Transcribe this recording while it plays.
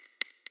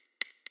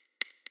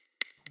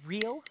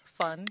Real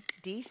Fun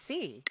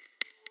DC.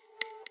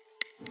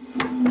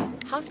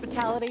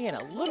 Hospitality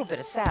and a little bit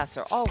of sass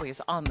are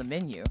always on the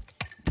menu.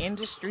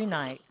 Industry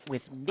Night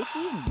with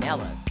Nikki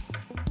Nellis.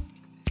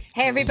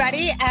 Hey,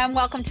 everybody, and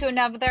welcome to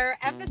another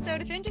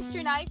episode of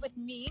Industry Night with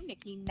me,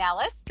 Nikki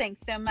Nellis.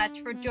 Thanks so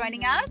much for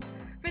joining us.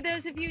 For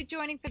those of you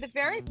joining for the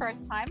very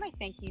first time, I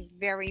thank you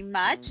very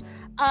much.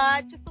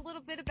 Just a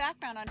little bit of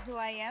background on who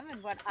I am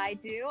and what I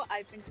do.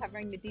 I've been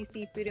covering the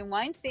DC food and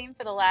wine scene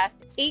for the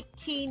last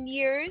 18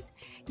 years.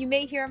 You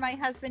may hear my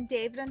husband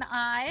David and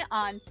I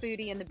on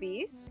Foodie and the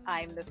Beast.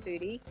 I'm the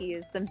foodie, he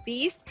is the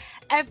beast.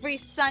 Every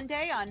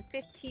Sunday on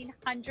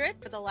 1500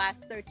 for the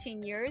last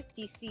 13 years,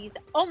 DC's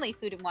only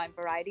food and wine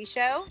variety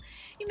show.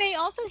 You may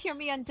also hear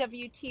me on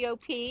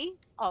WTOP,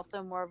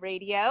 also more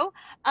radio,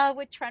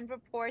 with trend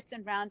reports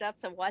and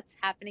roundups of what's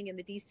happening in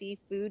the DC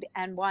food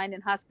and wine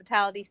and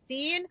hospitality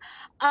scene.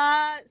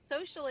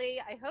 Socially,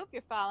 I hope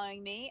you're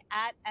following me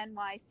at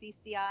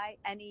NYCCI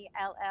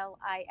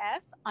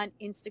NELLIS on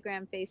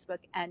Instagram, Facebook,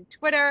 and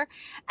Twitter.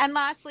 And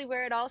lastly,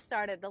 where it all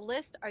started, the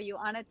list,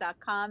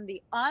 areyouonit.com,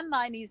 the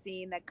online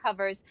e-zine that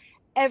covers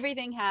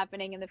everything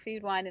happening in the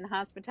food, wine, and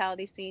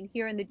hospitality scene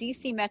here in the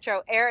DC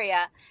metro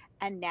area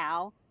and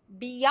now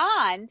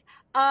beyond.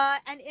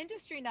 An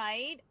industry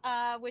night,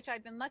 which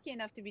I've been lucky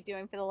enough to be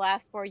doing for the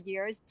last 4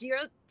 years,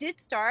 did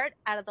start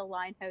out of the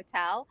Line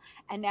Hotel,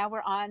 and now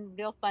we're on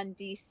Real Fun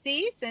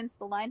DC since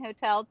the Line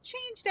Hotel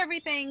changed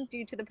everything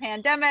due to the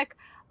pandemic,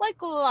 like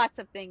lots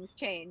of things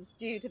changed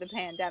due to the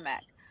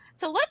pandemic.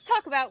 So let's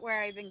talk about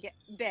where I've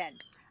been.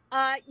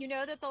 You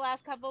know that the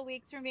last couple of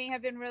weeks for me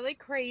have been really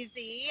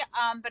crazy,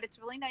 but it's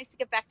really nice to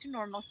get back to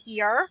normal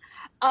here.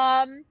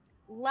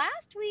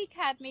 Last week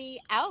had me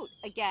out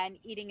again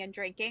eating and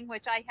drinking,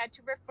 which I had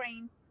to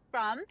refrain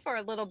from for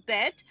a little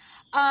bit.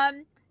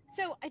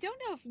 So I don't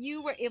know if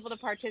you were able to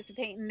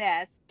participate in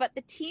this, but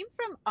the team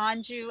from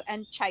Anju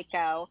and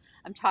Chico,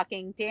 I'm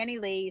talking Danny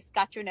Lee,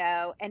 Scott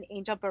Journeau, and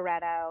Angel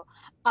Barreto,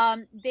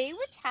 they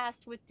were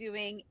tasked with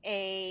doing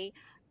a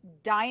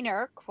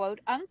diner, quote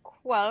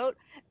unquote,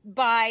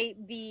 by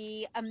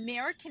the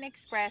American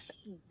Express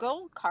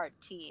Gold Card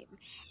team.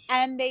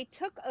 And they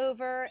took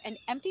over an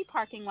empty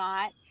parking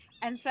lot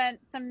and spent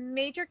some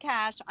major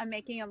cash on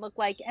making it look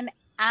like an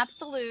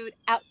absolute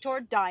outdoor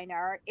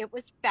diner. It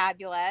was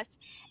fabulous.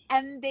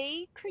 And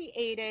they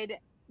created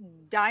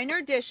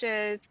diner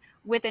dishes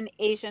with an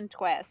Asian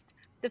twist.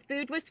 The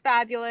food was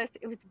fabulous.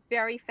 It was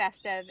very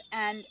festive.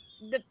 And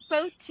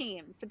both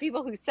teams, the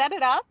people who set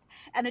it up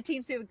and the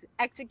teams who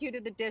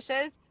executed the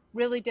dishes,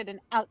 really did an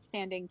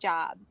outstanding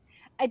job.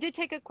 I did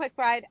take a quick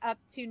ride up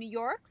to New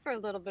York for a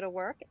little bit of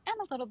work and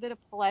a little bit of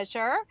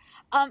pleasure.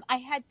 I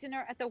had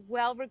dinner at the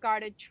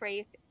well-regarded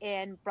Trafe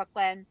in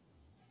Brooklyn.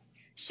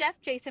 Chef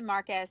Jason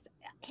Marcus,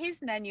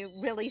 his menu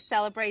really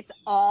celebrates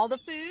all the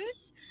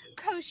foods,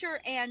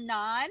 kosher and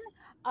non.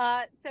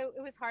 So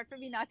it was hard for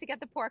me not to get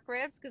the pork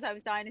ribs because I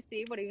was dying to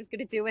see what he was going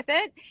to do with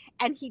it.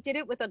 And he did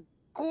it with a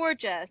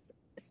gorgeous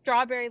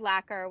strawberry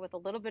lacquer with a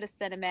little bit of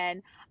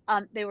cinnamon.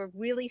 They were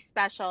really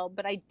special,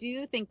 but I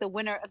do think the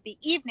winner of the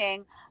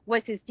evening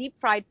was his deep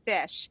fried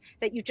fish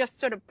that you just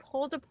sort of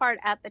pulled apart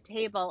at the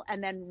table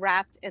and then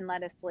wrapped in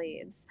lettuce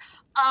leaves.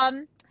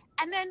 And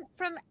then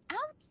from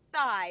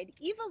outside,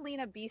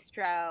 Evelina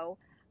Bistro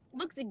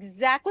looks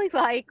exactly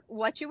like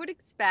what you would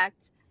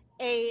expect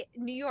a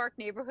New York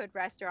neighborhood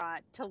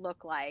restaurant to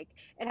look like.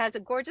 It has a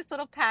gorgeous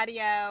little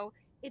patio.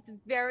 It's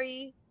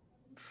very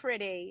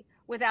pretty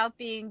without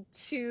being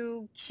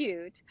too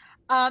cute.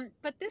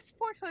 But this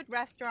Fort Hood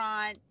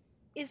restaurant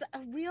is a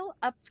real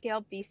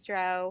upscale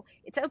bistro.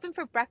 It's open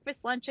for breakfast,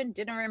 lunch, and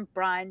dinner and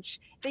brunch.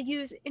 They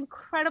use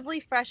incredibly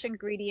fresh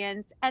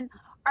ingredients and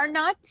are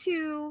not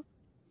too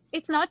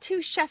it's not too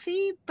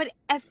chefy, but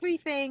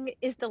everything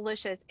is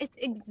delicious. It's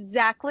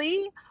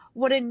exactly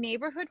what a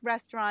neighborhood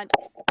restaurant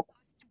is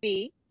supposed to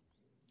be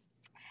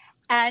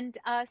and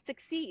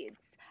succeeds.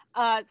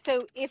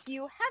 So if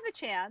you have a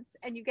chance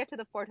and you get to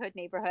the Fort Hood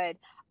neighborhood,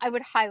 I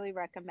would highly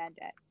recommend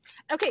it.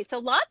 Okay, so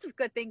lots of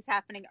good things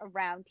happening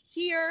around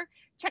here.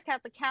 Check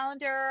out the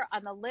calendar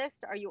on the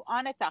list,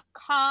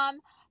 areyouonit.com,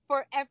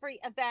 for every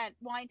event,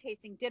 wine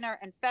tasting, dinner,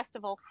 and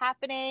festival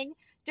happening.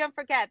 Don't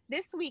forget,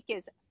 this week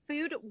is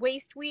Food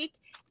Waste Week.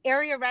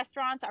 Area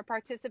restaurants are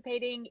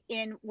participating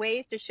in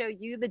ways to show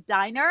you, the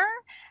diner,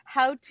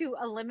 how to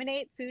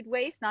eliminate food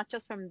waste, not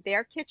just from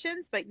their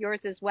kitchens, but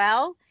yours as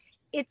well.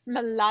 It's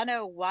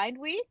Milano Wine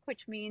Week,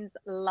 which means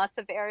lots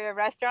of area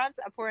restaurants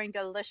are pouring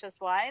delicious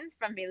wines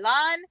from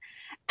Milan.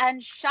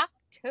 And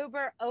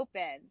Shocktober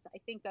opens. I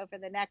think over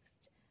the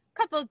next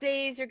couple of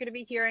days, you're going to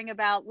be hearing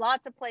about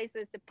lots of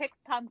places to pick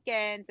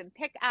pumpkins and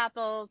pick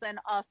apples. And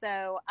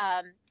also,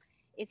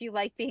 if you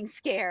like being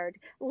scared,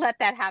 let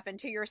that happen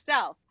to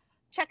yourself.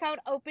 Check out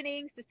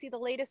openings to see the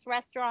latest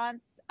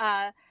restaurants.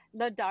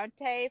 La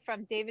Dante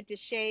from David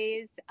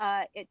Deshays,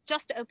 it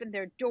just opened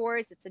their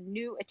doors. It's a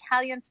new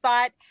Italian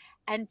spot.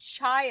 And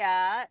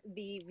Chaya,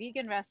 the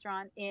vegan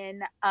restaurant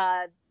in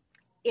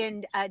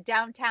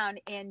downtown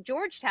in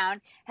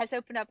Georgetown, has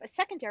opened up a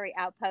secondary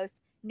outpost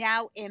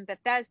now in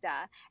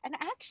Bethesda. And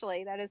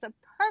actually, that is a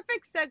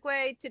perfect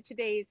segue to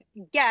today's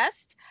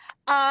guest.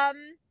 Um,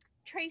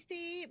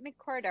 Tracy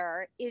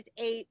McQuirter is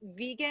a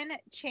vegan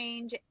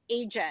change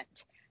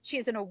agent. She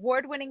is an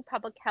award winning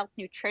public health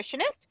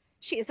nutritionist.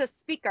 She is a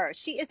speaker.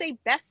 She is a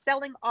best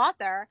selling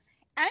author.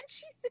 And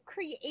she's the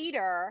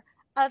creator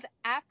of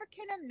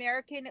African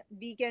American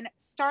Vegan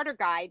Starter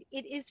Guide.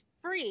 It is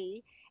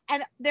free,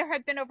 and there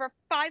have been over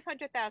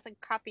 500,000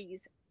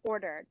 copies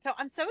ordered. So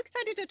I'm so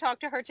excited to talk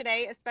to her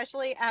today,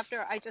 especially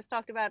after I just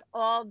talked about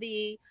all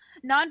the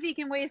non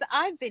vegan ways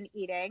I've been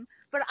eating.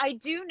 But I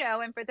do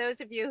know, and for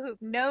those of you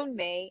who've known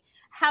me,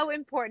 how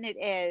important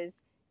it is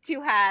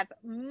to have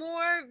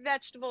more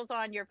vegetables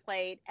on your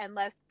plate and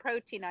less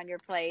protein on your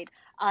plate.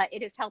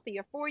 It is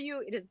healthier for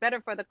you, it is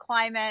better for the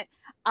climate,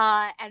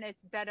 and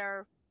it's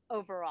better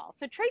overall.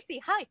 So,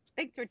 Tracy, hi.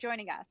 Thanks for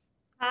joining us.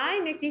 Hi,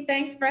 Nikki.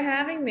 Thanks for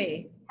having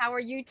me. How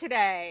are you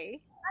today?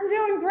 I'm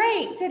doing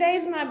great.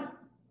 Today's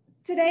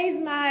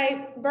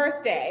my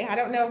birthday. I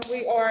don't know if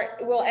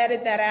we'll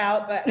edit that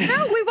out, but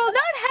No, we will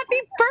not.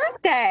 Happy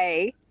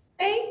birthday.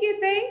 thank you,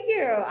 thank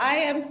you. I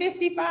am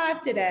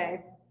 55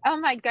 today. Oh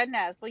my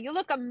goodness. Well, you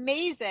look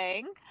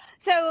amazing.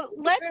 So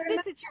Very since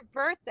much. it's your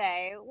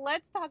birthday,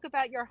 let's talk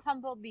about your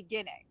humble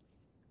beginnings.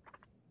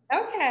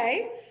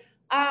 Okay.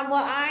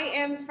 Well, I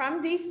am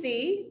from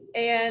DC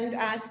and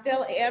I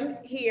still am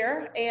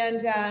here.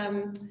 And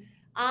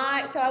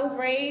I was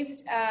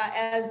raised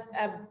as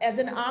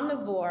an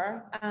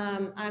omnivore.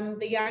 I'm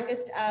the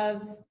youngest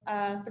of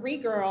three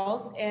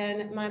girls,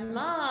 and my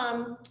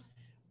mom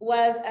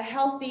was a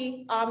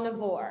healthy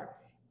omnivore.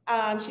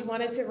 She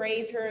wanted to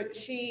raise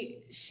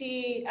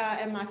she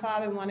and my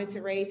father wanted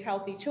to raise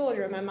healthy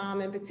children, my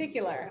mom in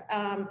particular.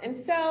 And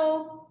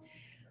so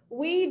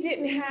we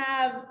didn't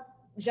have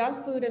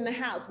junk food in the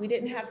house. We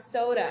didn't have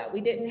soda.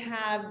 We didn't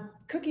have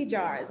cookie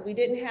jars. We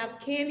didn't have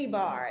candy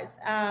bars.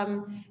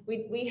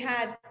 We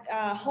had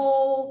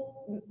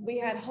whole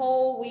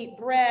wheat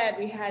bread.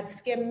 We had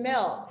skim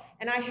milk,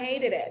 and I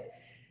hated it.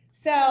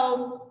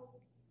 So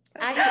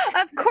I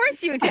had, Of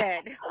course you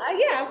did.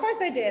 yeah, of course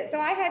I did. So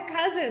I had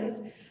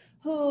cousins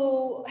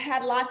who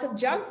had lots of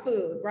junk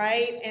food,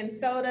 right? And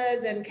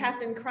sodas and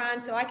Captain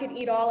Crunch. So I could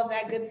eat all of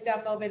that good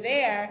stuff over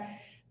there.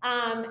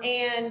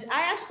 And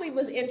I actually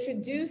was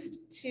introduced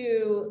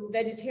to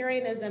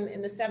vegetarianism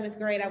in the 7th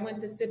grade. I went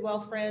to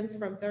Sidwell Friends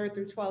from 3rd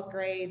through 12th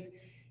grades.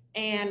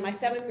 And my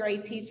 7th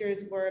grade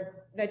teachers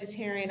were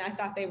vegetarian. I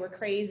thought they were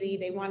crazy.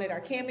 They wanted our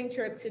camping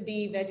trip to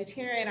be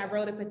vegetarian. I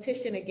wrote a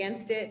petition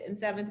against it in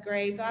 7th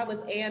grade. So I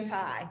was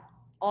anti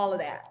all of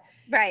that.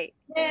 Right.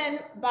 Then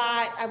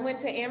I went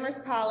to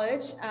Amherst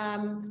College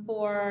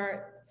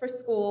for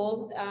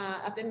school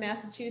up in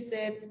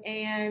Massachusetts.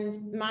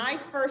 And my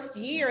first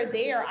year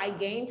there, I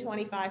gained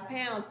 25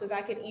 pounds because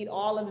I could eat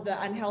all of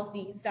the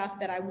unhealthy stuff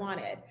that I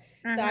wanted.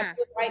 So I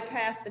put right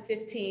past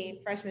the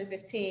freshman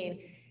 15.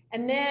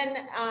 And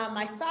then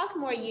my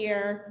sophomore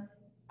year,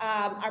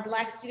 our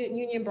Black Student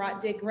Union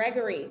brought Dick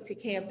Gregory to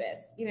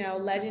campus,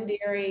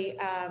 legendary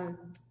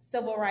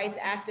civil rights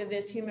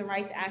activist, human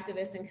rights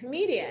activist, and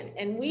comedian.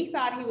 And we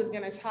thought he was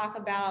going to talk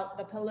about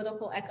the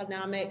political,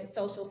 economic,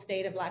 social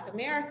state of Black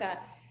America.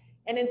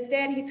 And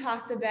instead, he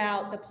talked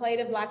about the plight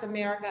of Black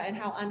America and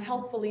how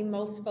unhealthfully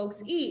most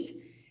folks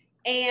eat.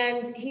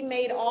 And he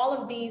made all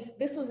of these,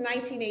 this was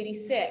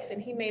 1986,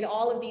 and he made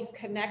all of these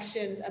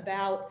connections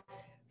about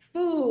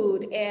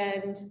food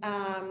and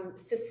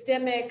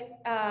systemic,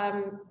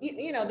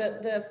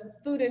 the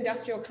food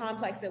industrial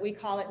complex that we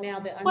call it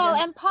now.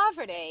 And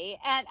poverty.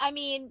 And I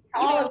mean,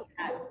 all of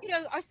that.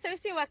 Our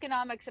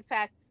socioeconomics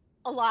affects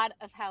a lot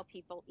of how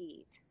people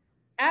eat.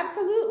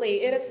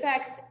 Absolutely, it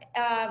affects,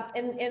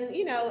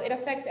 it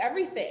affects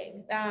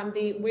everything.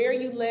 Where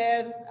you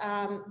live,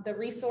 the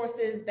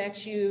resources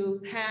that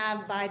you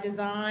have by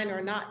design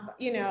or not,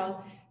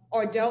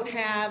 or don't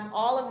have,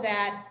 all of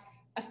that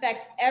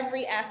affects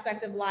every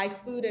aspect of life,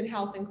 food and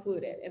health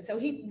included. And so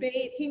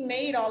he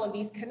made all of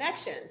these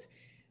connections.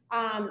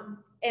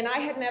 And I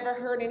had never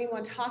heard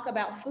anyone talk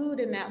about food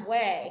in that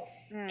way.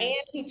 And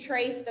he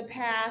traced the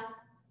path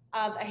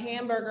of a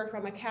hamburger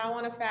from a cow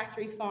on a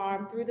factory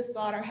farm through the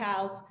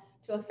slaughterhouse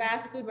to a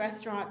fast food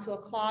restaurant to a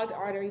clogged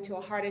artery to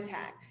a heart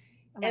attack.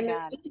 And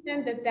the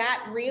reason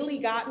that really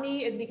got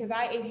me is because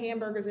I ate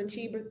hamburgers and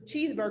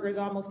cheeseburgers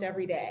almost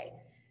every day.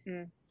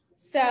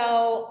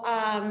 So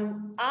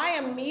I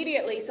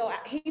immediately, so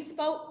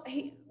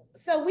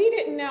we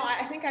didn't know,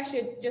 I think I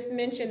should just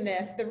mention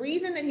this. The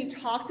reason that he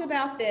talked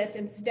about this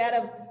instead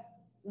of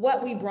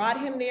what we brought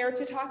him there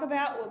to talk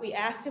about, what we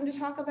asked him to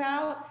talk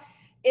about,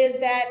 is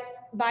that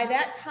by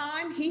that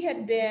time he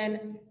had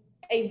been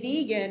a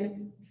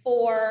vegan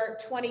for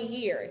 20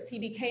 years. He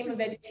became a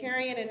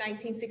vegetarian in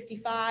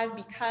 1965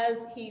 because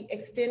he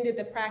extended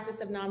the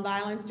practice of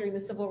nonviolence during the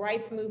civil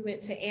rights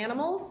movement to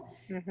animals.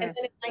 And then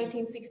in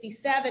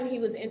 1967, he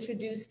was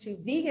introduced to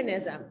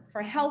veganism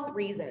for health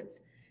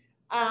reasons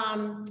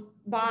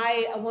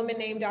by a woman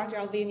named Dr.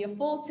 Alvenia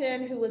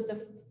Fulton, who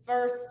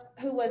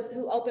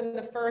opened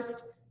the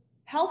first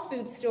health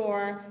food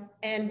store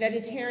and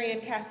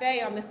vegetarian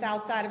cafe on the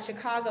south side of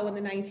Chicago in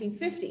the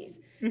 1950s.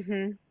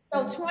 Mm-hmm.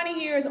 So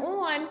 20 years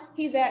on,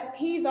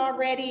 he's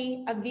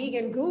already a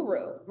vegan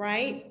guru,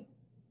 right?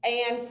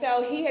 And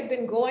so he had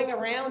been going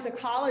around to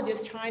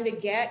colleges trying to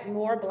get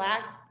more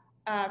Black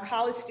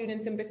college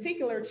students in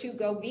particular to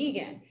go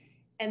vegan.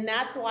 And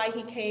that's why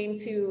he came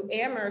to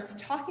Amherst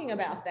talking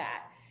about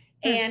that.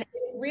 And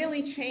it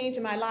really changed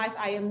my life.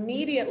 I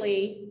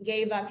immediately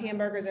gave up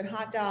hamburgers and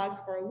hot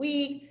dogs for a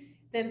week,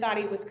 then thought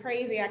he was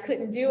crazy. I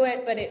couldn't do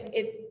it, but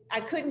I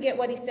couldn't get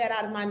what he said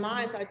out of my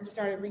mind. So I just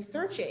started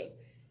researching.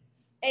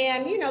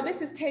 And,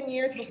 this is 10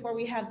 years before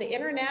we have the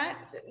internet,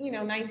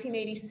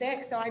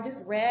 1986. So I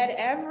just read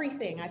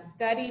everything. I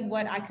studied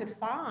what I could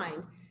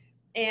find.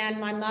 And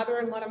my mother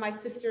and one of my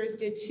sisters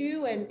did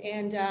too.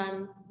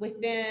 And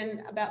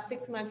within about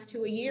 6 months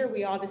to a year,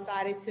 we all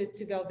decided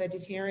to go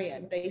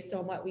vegetarian based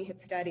on what we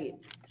had studied.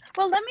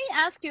 Well, let me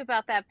ask you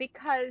about that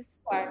because,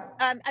 Sure.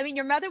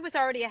 your mother was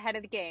already ahead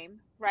of the game,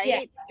 right?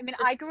 Yeah. I mean,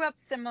 I grew up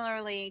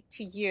similarly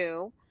to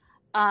you.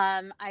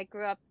 I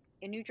grew up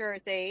in New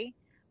Jersey.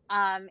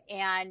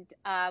 And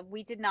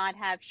we did not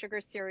have sugar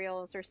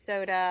cereals or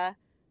soda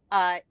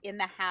in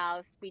the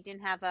house. We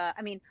didn't have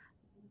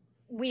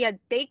we had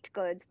baked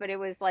goods, but it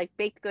was like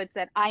baked goods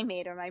that I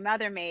made or my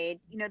mother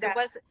made.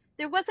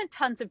 There wasn't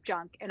tons of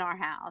junk in our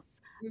house.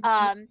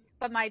 Mm-hmm.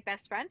 But my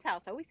best friend's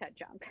house always had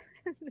junk.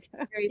 So,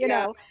 There you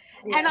go.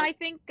 Yeah. And I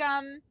think,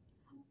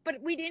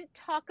 but we didn't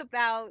talk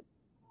about,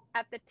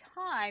 at the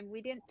time,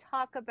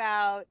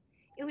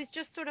 it was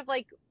just sort of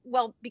like,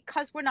 well,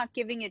 because we're not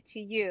giving it to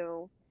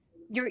you,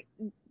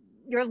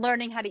 you're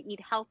learning how to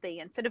eat healthy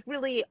instead of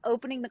really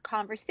opening the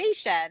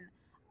conversation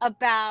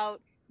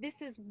about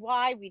this is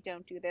why we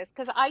don't do this.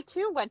 Because I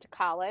too went to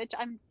college.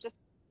 I'm just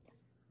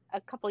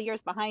a couple of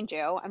years behind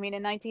you. I mean,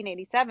 in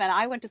 1987,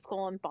 I went to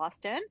school in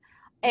Boston,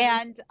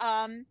 and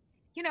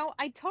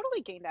I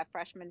totally gained that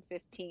freshman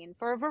 15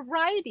 for a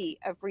variety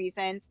of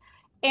reasons,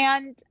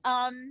 and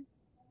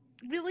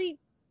really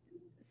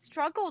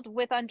struggled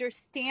with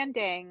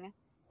understanding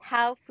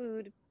how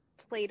food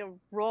played a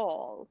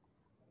role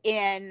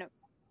in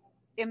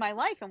my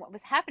life and what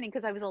was happening,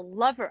 because I was a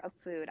lover of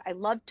food. I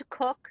loved to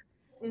cook.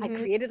 I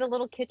created a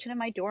little kitchen in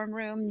my dorm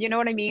room, you know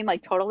what I mean?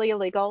 Like totally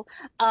illegal.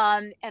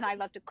 And I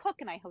loved to cook,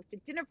 and I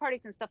hosted dinner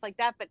parties and stuff like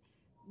that. But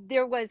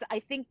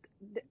I think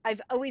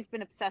I've always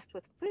been obsessed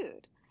with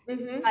food,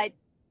 but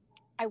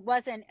I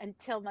wasn't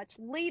until much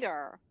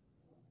later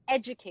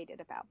educated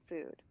about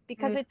food,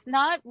 because it's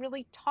not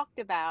really talked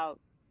about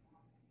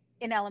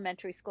in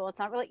elementary school. It's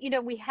not really,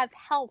 we have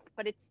health,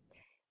 but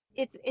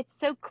it's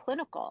so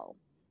clinical,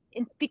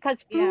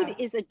 because food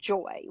is a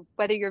joy,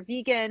 whether you're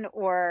vegan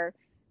or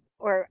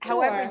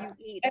however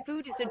you eat.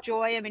 Food is a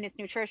joy. I mean, it's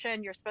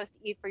nutrition. You're supposed to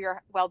eat for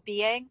your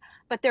well-being,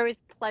 but there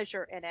is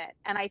pleasure in it.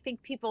 And I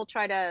think people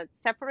try to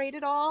separate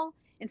it all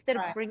instead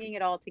of bringing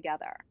it all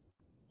together.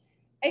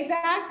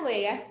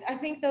 Exactly. I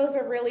think those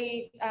are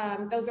really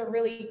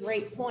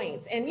great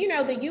points. And the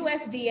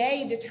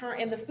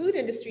USDA and the food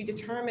industry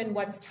determine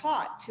what's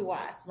taught to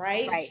us,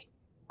 right? Right.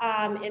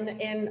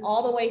 In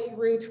all the way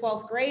through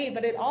 12th grade,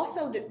 but they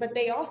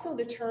also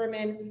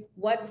determine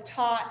what's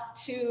taught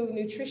to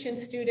nutrition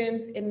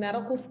students in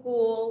medical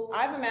school.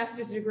 I have a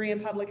master's degree in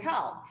public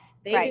health.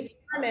 They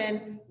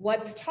determine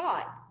what's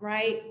taught,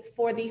 right,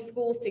 for these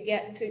schools to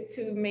get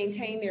to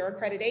maintain their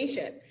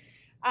accreditation.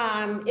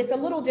 It's a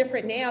little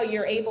different now.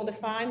 You're able to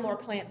find more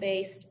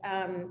plant-based,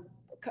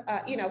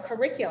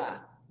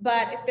 curricula,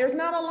 but there's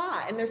not a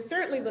lot, and there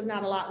certainly was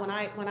not a lot when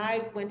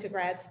I went to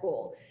grad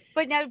school.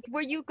 But now,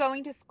 were you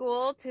going to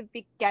school to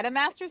get a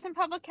master's in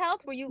public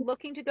health? Were you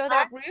looking to go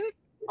that route?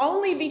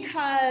 Only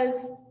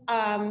because,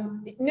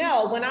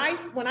 no, when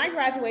I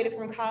graduated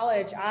from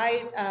college,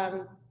 I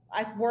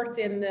worked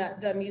in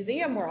the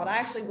museum world. I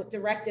actually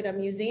directed a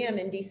museum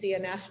in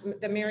DC,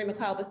 the Mary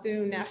McLeod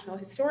Bethune National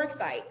Historic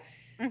Site.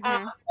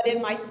 But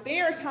in my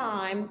spare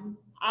time,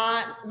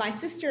 my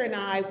sister and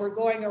I were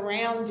going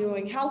around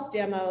doing health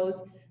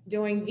demos,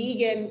 doing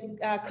vegan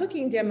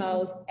cooking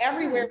demos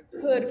everywhere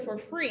we could for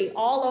free,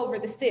 all over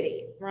the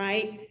city,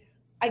 right?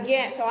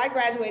 Again, so I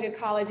graduated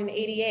college in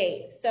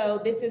 '88.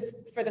 So this is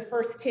for the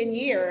first 10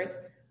 years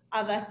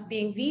of us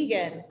being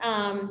vegan.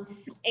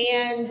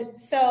 And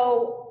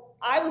so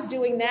I was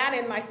doing that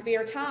in my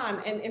spare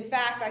time. And in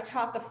fact, I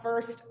taught the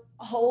first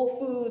Whole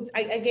Foods.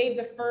 I gave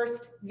the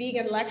first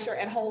vegan lecture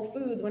at Whole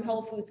Foods when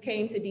Whole Foods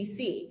came to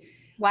DC.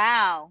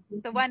 Wow.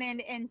 The one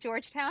in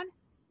Georgetown?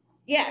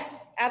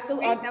 Yes,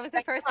 absolutely. Right? That was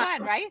the first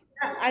one, right?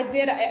 I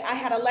did. I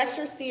had a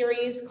lecture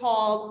series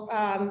called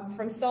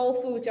From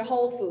Soul Food to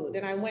Whole Food.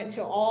 And I went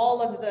to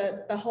all of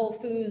the Whole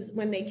Foods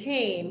when they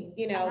came,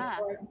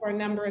 for a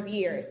number of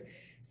years.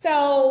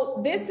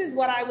 So this is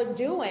what I was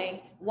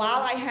doing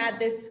while I had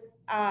this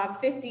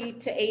 50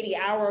 to 80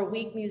 hour a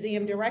week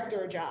museum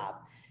director job.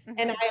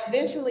 And I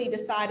eventually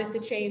decided to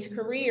change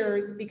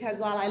careers because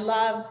while I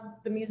loved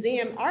the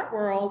museum art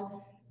world,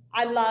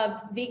 I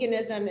loved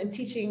veganism and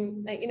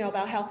teaching,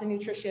 about health and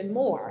nutrition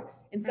more.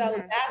 And so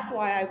that's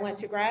why I went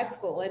to grad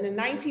school. And in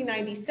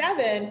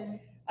 1997,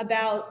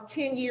 about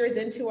 10 years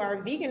into our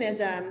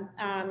veganism,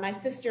 my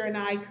sister and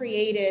I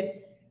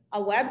created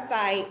a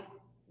website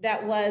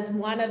that was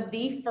one of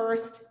the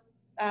first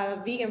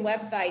vegan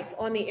websites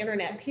on the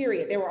internet,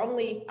 period. There were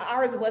only,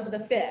 ours was the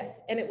fifth,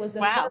 and it was the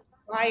first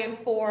Ryan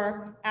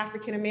for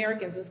African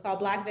Americans. It was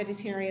called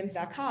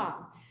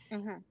blackvegetarians.com.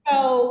 Mm-hmm.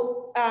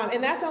 So,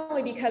 and that's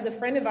only because a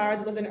friend of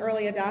ours was an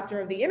early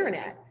adopter of the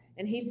internet.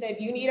 And he said,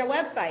 you need a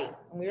website.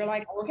 And we were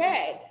like,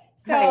 okay.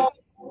 So,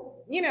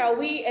 you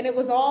know, and it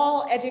was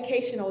all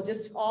educational,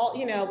 just all,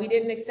 you know, we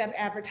didn't accept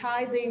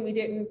advertising. We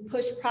didn't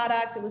push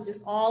products. It was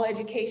just all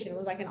education. It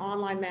was like an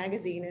online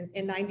magazine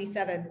in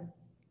 97,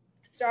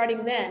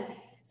 starting then.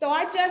 So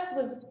I just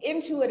was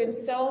into it in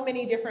so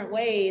many different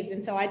ways.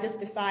 And so I just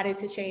decided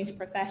to change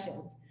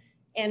professions.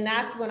 And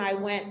that's when I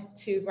went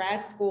to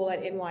grad school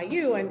at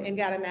NYU and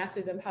got a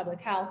master's in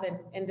public health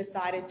and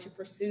decided to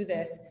pursue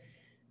this.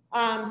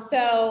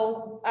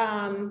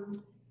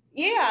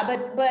 Yeah,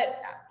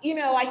 but, you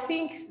know, I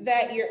think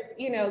that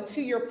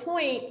to your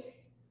point,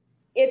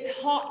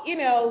 it's hard, you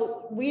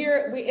know,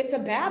 it's a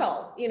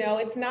battle, you know,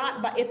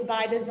 it's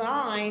by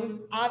design,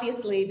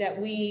 obviously, that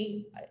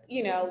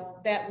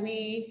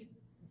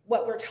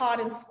what we're taught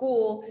in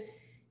school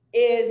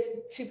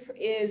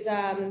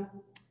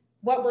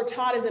what we're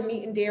taught is a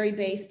meat and dairy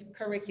based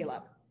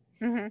curriculum.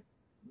 Mm-hmm.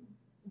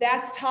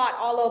 That's taught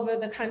all over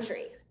the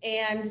country.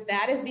 And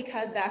that is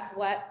because that's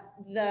what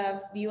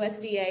the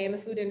USDA and the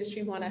food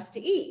industry want us to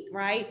eat,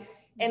 right?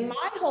 And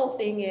my whole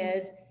thing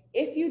is,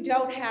 if you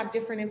don't have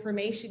different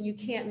information, you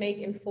can't make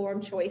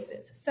informed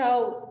choices.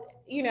 So,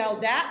 you know,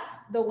 that's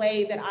the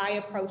way that I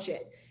approach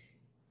it.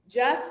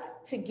 Just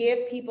to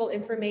give people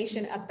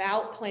information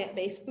about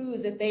plant-based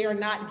foods that they are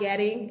not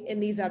getting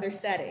in these other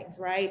settings,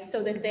 right?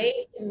 So that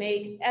they can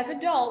make, as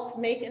adults,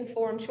 make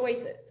informed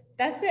choices.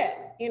 That's it,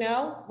 you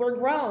know, we're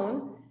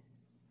grown,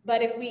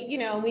 but if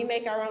we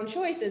make our own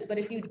choices, but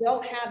if you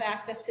don't have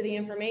access to the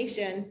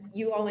information,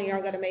 you only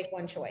are gonna make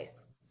one choice.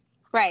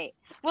 Right.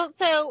 Well,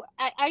 so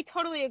I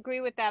totally agree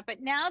with that.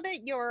 But now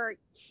that you're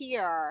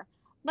here,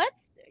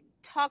 let's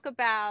talk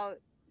about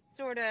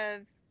sort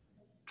of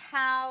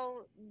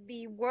how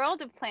the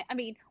world of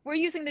we're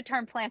using the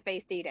term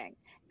plant-based eating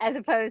as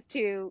opposed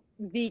to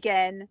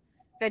vegan,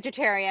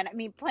 vegetarian. I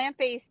mean,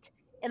 plant-based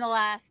in the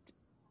last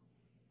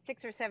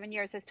 6 or 7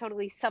 years has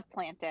totally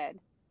supplanted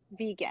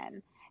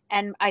vegan.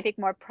 And I think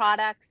more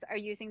products are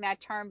using that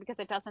term because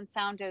it doesn't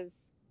sound as,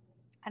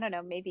 I don't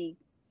know, maybe,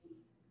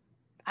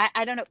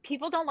 I don't know.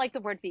 People don't like the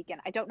word vegan.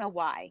 I don't know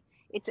why.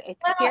 It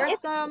scares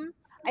them.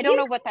 I don't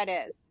know what that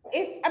is.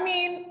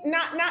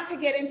 Not to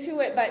get into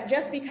it, but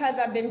just because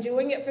I've been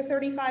doing it for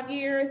 35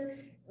 years,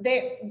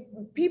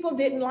 people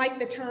didn't like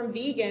the term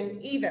vegan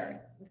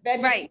either.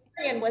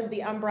 Vegetarian was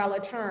the umbrella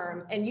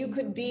term, and you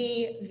could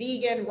be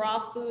vegan,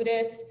 raw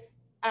foodist,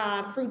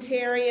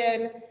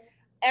 fruitarian,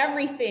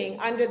 everything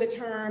under the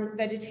term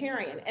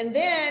vegetarian. And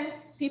then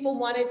people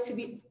wanted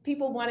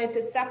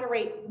to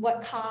separate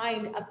what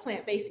kind of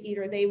plant-based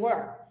eater they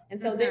were. And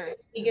so then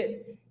you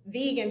get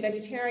vegan,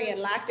 vegetarian,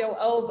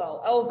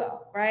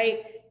 lacto-ovo,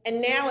 right?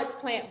 And now it's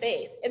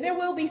plant-based, and there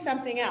will be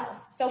something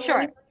else. So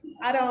sure.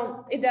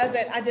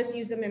 I just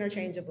use them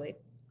interchangeably.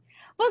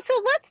 Well, so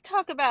let's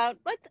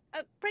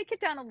break it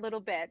down a little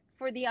bit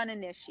for the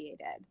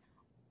uninitiated.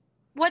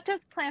 What does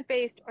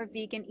plant-based or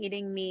vegan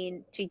eating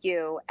mean to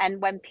you? And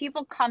when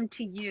people come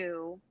to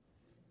you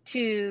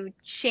to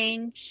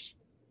change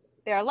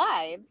their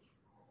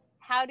lives,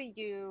 how do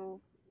you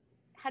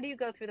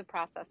go through the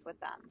process with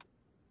them?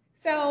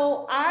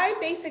 So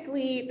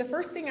the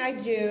first thing I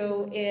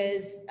do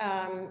is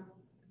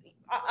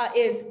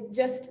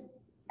just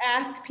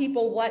ask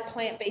people what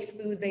plant-based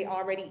foods they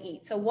already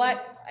eat.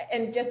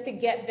 And just to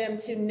get them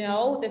to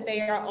know that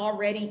they are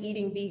already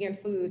eating vegan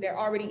food. They're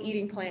already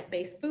eating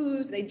plant-based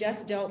foods. They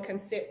just don't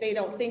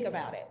think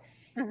about it.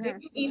 Mm-hmm. Do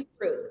you eat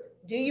fruit?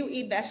 Do you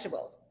eat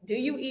vegetables? Do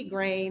you eat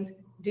grains?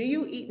 Do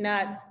you eat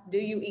nuts? Do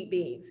you eat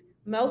beans?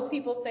 Most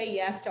people say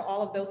yes to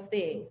all of those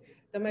things.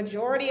 The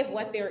majority of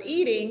what they're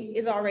eating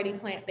is already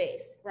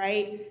plant-based,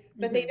 right?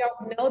 But they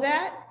don't know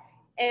that.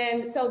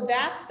 And so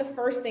that's the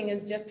first thing,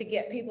 is just to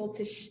get people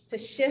to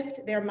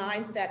shift their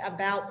mindset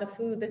about the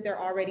food that they're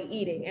already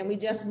eating. And we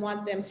just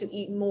want them to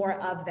eat more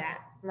of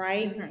that,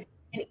 right? Mm-hmm. And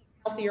eat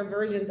healthier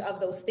versions of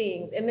those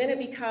things. And then it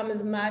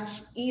becomes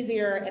much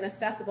easier and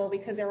accessible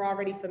because they're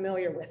already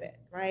familiar with it,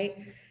 right?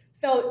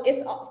 So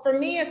for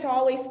me, it's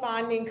always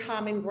finding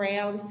common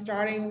ground,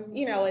 starting,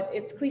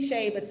 it's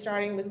cliche, but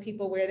starting with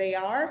people where they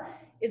are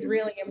is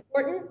really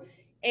important.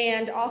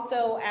 And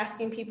also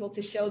asking people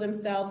to show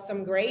themselves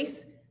some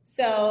grace.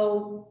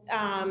 So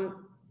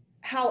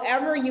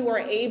however you are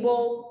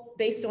able,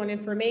 based on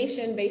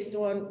information, based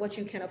on what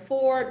you can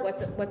afford,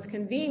 what's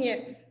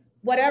convenient,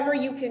 whatever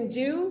you can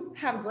do,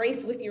 have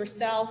grace with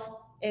yourself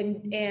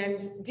and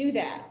do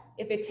that.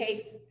 If it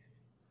takes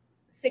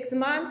 6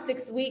 months,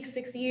 6 weeks,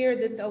 6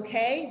 years, it's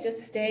okay.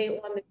 Just stay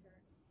on the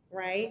journey,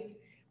 right?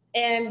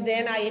 And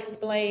then I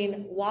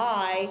explain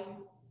why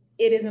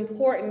it is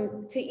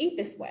important to eat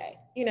this way.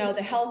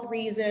 The health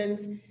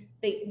reasons,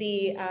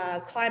 the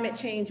climate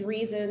change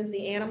reasons,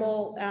 the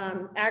animal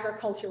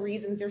agriculture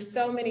reasons. There's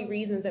so many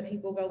reasons that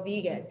people go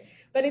vegan,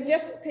 but it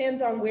just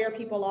depends on where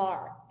people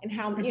are and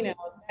how, you know,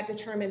 that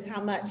determines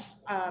how much,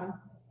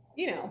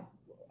 you know,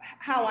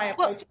 how I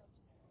Well, approach it.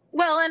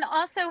 well, and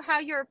also how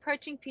you're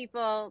approaching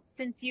people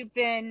since you've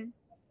been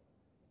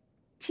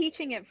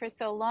teaching it for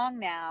so long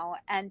now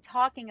and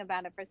talking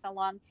about it for so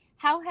long.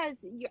 How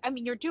has you, I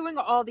mean, you're doing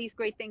all these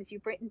great things.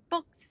 You've written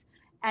books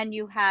and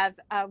you have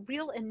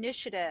real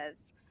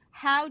initiatives.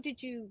 How'd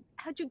you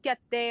get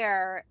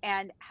there,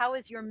 and how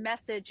has your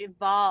message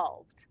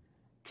evolved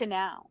to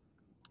now?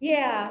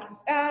 Yeah,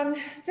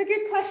 it's a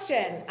good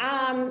question.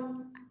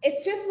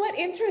 It's just what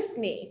interests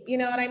me. You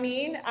know what I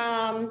mean?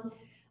 And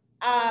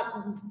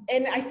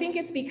I think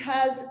it's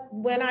because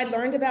when I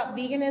learned about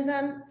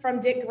veganism from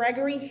Dick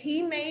Gregory,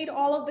 he made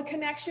all of the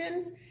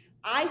connections.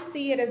 I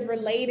see it as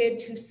related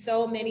to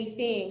so many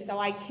things. So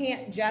I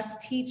can't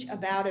just teach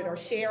about it or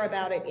share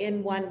about it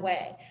in one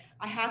way.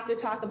 I have to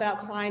talk about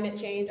climate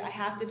change. I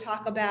have to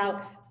talk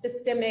about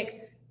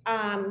systemic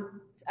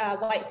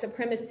white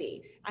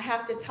supremacy. I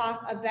have to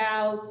talk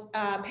about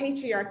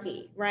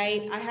patriarchy,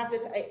 right? I have to,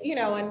 you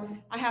know,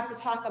 and I have to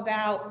talk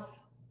about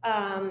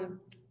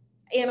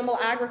animal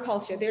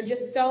agriculture.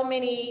 There's so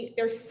many,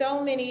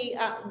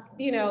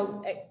 you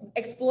know,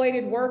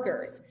 exploited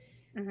workers.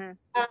 Hmm.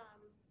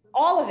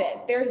 All of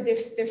it.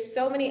 There's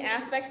so many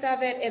aspects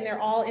of it, and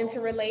they're all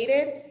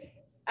interrelated.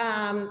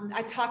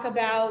 I talk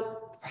about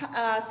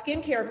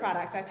skincare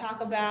products. I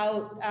talk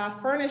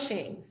about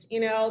furnishings.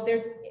 You know,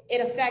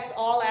 it affects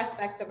all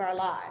aspects of our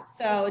lives.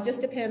 So it just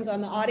depends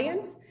on the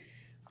audience.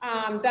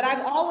 But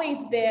I've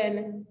always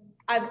been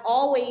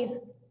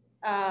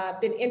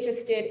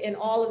interested in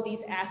all of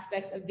these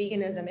aspects of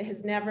veganism. It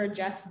has never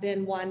just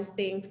been one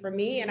thing for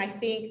me, and I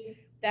think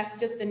that's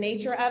just the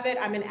nature of it.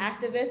 I'm an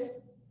activist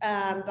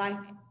by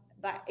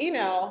you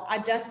know, I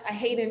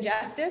hate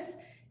injustice,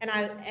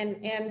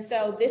 and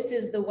so this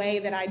is the way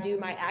that I do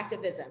my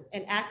activism.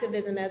 And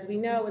activism, as we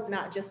know, is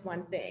not just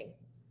one thing.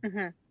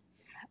 Hmm.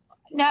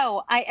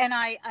 No,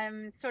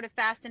 I'm sort of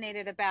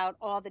fascinated about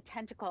all the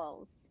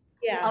tentacles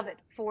Yeah, of it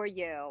for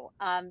you,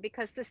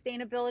 because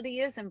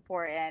sustainability is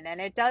important and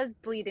it does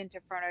bleed into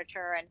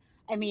furniture, and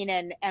I mean,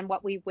 and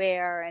what we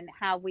wear and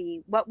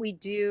what we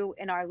do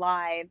in our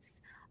lives,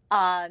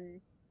 um,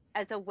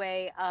 as a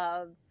way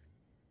of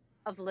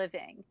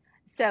living.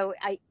 So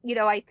I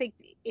think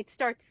it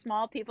starts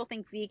small. People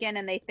think vegan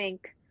and they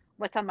think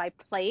what's on my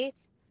plate,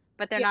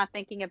 but they're yeah. not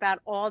thinking about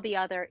all the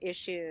other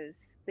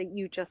issues that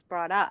you just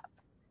brought up.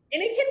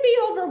 And it can be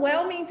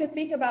overwhelming to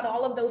think about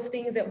all of those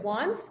things at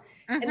once.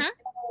 And Hmm. so,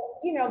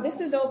 you know, this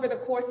is over the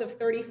course of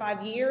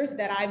 35 years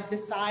that I've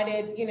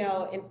decided, you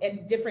know,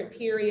 at different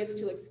periods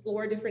to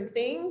explore different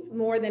things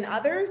more than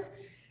others.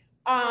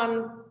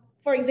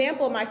 For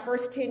example, my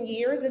first 10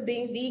 years of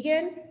being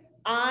vegan,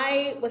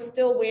 I was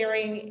still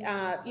wearing,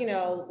 you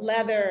know,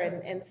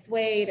 leather and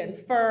suede and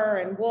fur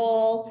and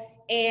wool.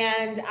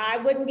 And I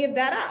wouldn't give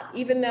that up,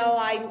 even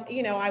though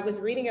you know, I was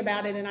reading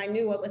about it and I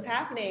knew what was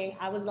happening.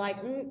 I was like,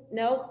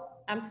 nope,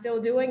 I'm still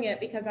doing it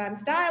because I'm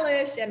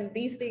stylish, and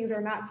these things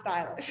are not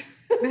stylish.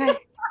 Right.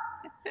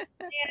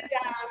 And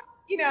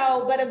you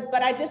know,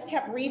 but I just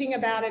kept reading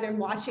about it and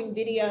watching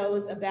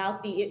videos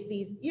about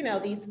these you know,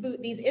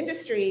 these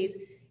industries,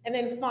 and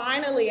then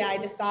finally I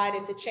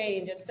decided to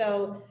change. And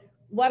so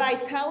what I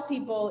tell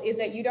people is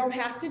that you don't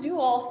have to do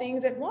all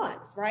things at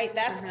once, right?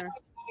 That's kind Hmm. of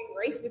having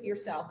grace with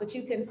yourself, but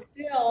you can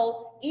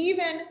still,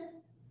 even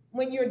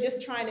when you're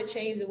just trying to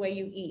change the way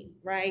you eat,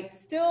 right?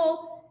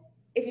 Still,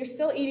 if you're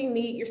still eating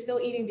meat, you're still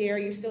eating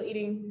dairy, you're still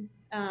eating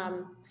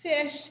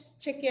fish,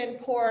 chicken,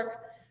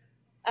 pork,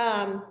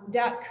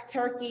 duck,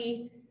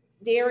 turkey,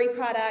 dairy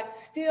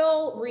products,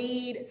 still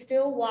read,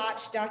 still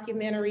watch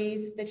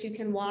documentaries that you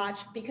can watch,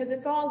 because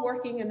it's all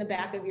working in the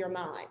back of your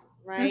mind,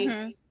 right?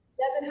 Hmm.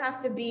 It doesn't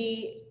have to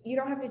be, you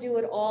don't have to do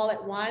it all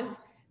at once,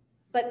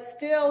 but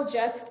still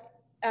just,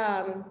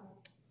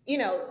 you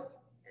know,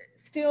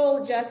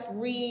 still just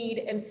read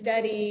and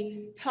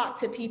study, talk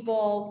to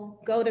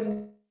people, go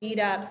to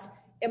meetups,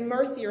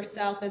 immerse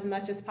yourself as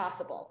much as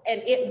possible,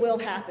 and it will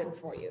happen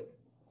for you.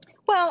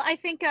 Well, I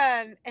think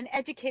an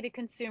educated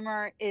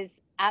consumer is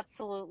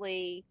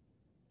absolutely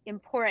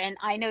important.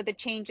 I know the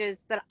changes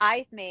that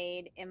I've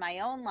made in my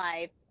own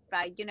life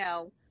by,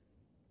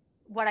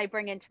 what I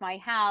bring into my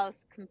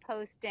house,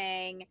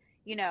 composting,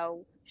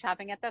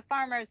 shopping at the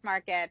farmers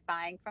market,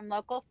 buying from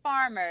local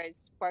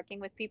farmers, working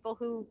with people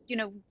who,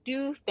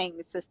 do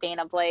things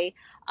sustainably.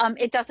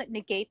 It doesn't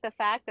negate the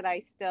fact that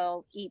I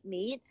still eat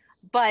meat,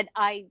 but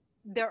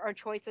there are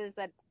choices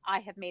that I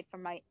have made for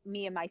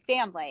me and my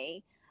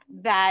family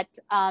that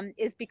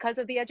is because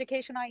of the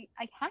education I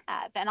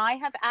have. And I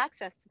have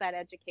access to that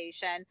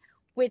education,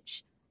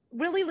 which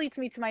really leads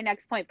me to my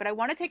next point. But I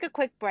want to take a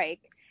quick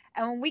break.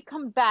 And when we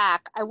come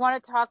back, I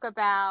want to talk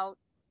about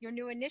your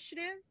new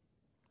initiative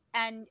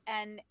and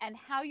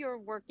how you're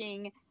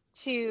working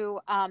to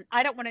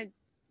I don't want to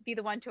be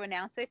the one to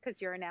announce it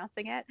because you're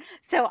announcing it.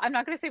 So I'm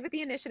not going to say what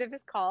the initiative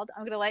is called.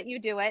 I'm going to let you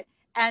do it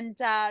and,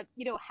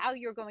 how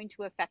you're going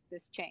to affect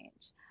this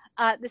change.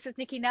 This is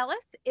Nikki Nellis.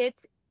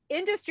 It's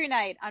Industry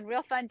Night on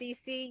Real Fun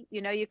DC.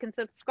 You can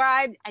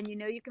subscribe and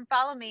you can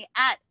follow me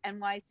at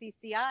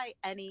NYCCI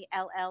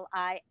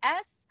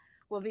NELLIS.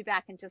 We'll be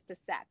back in just a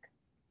sec.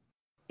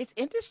 It's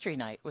Industry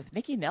Night with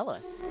Nikki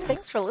Nellis.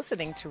 Thanks for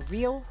listening to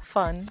Real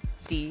Fun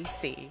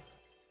DC.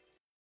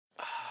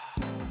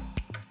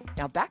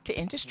 Now back to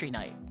Industry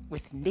Night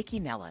with Nikki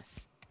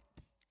Nellis.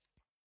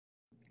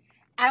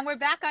 And we're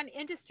back on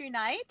Industry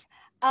Night.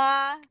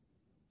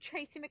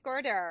 Tracy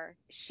McGirder.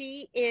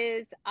 She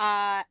is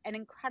an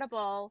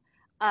incredible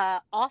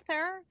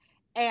author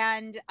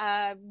and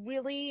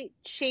really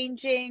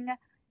changing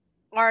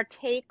our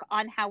take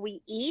on how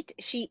we eat.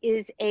 She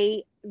is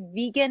a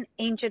vegan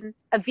agent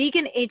of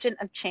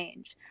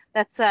change.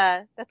 That's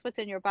what's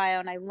in your bio,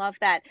 and I love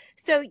that.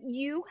 So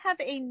you have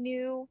a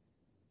new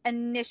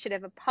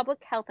initiative, a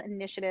public health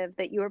initiative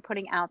that you are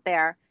putting out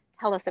there.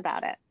 Tell us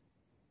about it.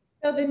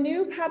 So the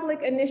new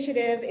public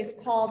initiative is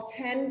called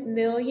 10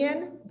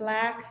 Million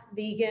Black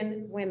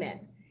Vegan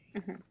Women.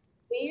 Mm-hmm.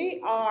 We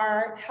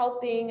are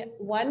helping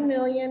 1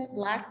 million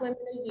Black women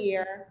a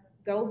year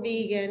go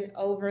vegan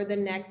over the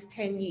next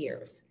 10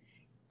 years.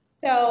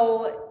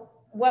 So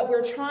what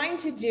we're trying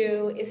to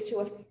do is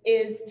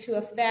to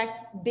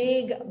affect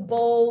big,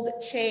 bold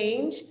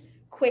change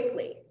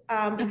quickly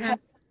because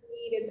the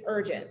need is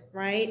urgent,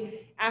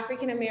 right?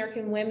 African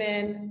American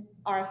women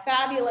are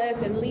fabulous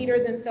and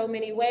leaders in so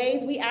many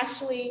ways.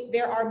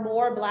 There are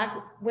more Black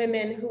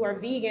women who are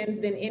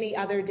vegans than any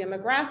other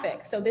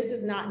demographic. So this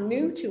is not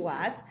new to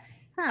us.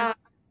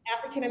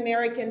 African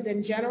Americans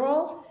in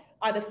general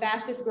are the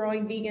fastest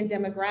growing vegan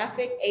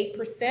demographic,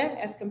 8%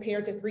 as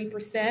compared to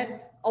 3%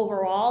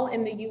 overall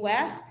in the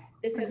US.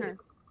 This has been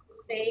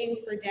the same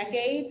for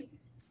decades,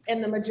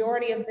 and the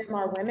majority of them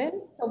are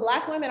women. So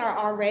Black women are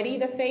already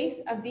the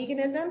face of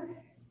veganism,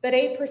 but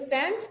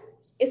 8%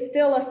 is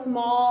still a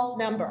small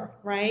number,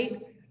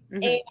 right?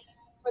 Mm-hmm. And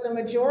for the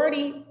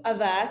majority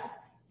of us,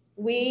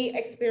 we are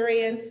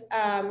experiencing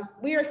a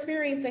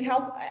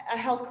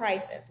health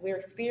crisis. We're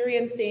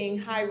experiencing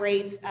high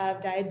rates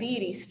of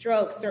diabetes,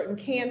 stroke, certain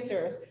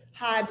cancers,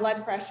 high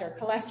blood pressure,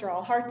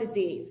 cholesterol, heart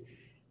disease.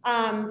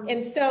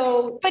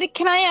 But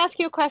can I ask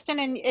you a question?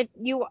 And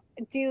you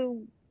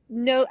do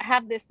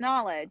have this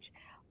knowledge.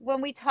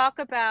 When we talk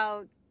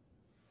about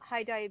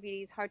high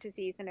diabetes, heart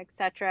disease, and et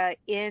cetera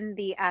in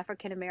the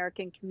African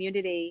American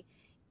community,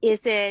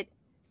 is it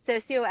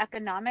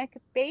socioeconomic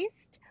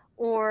based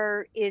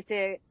or is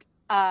it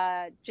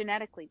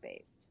genetically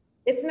based?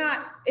 It's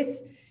not.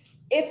 It's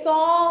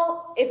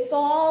all.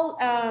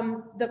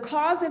 The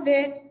cause of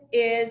it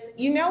is,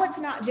 it's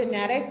not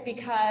genetic,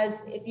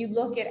 because if you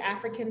look at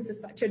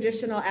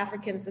traditional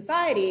African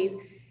societies,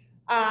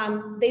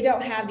 they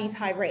don't have these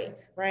high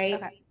rates, right?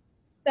 Okay.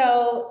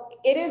 So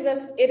it is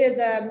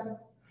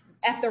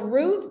at the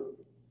root,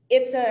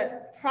 it's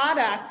a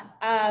product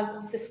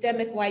of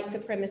systemic white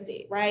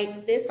supremacy,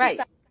 right? This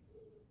society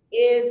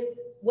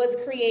was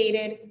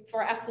created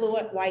for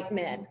affluent white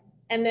men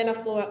and then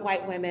affluent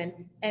white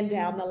women and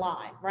down the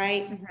line,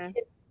 right? Mm-hmm.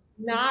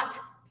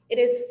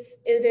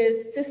 It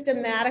is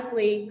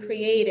systematically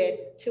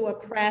created to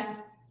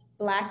oppress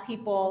Black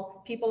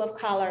people, people of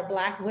color,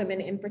 Black women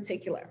in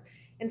particular.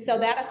 And so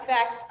that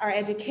affects our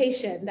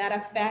education, that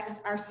affects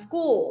our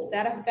schools,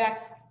 that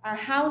affects our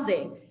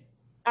housing.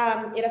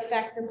 It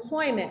affects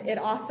employment. It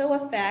also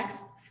affects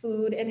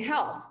food and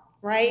health,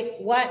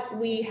 right? What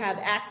we have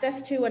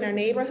access to in our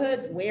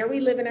neighborhoods, where we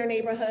live in our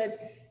neighborhoods,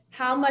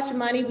 how much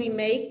money we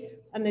make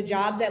on the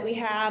jobs that we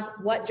have,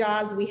 what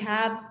jobs we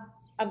have,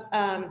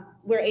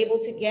 we're able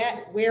to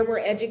get, where we're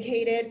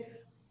educated.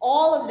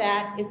 All of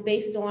that is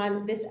based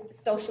on this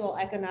social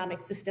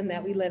economic system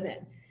that we live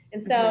in.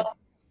 And so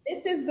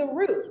this is the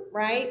root,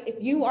 right?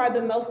 If you are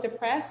the most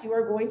oppressed, you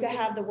are going to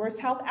have the worst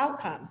health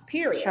outcomes,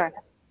 period. Sure.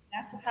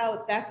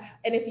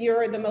 And if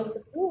you're the most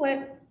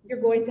affluent,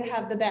 you're going to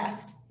have the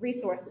best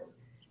resources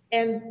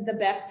and the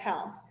best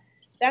health.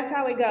 That's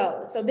how it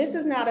goes. So this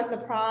is not a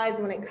surprise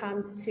when it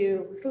comes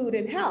to food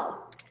and health.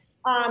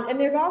 And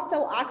there's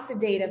also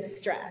oxidative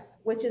stress,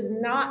 which is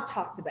not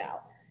talked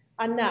about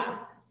enough.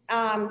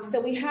 So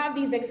we have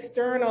these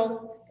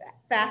external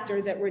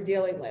factors that we're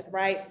dealing with,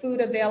 right? Food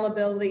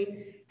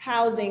availability,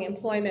 housing,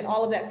 employment,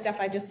 all of that stuff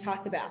I just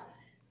talked about.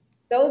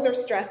 Those are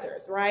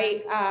stressors,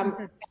 right?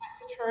 That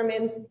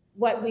determines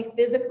what we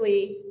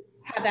physically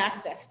have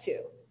access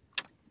to.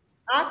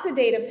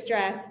 Oxidative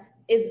stress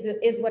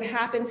is what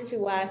happens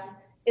to us,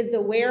 is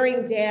the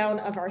wearing down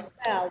of our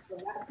cells, the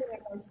rusting of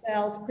our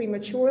cells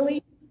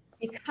prematurely,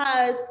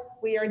 because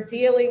we are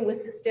dealing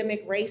with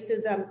systemic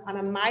racism on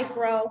a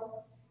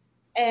micro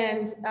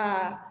and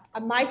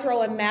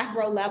macro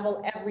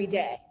level every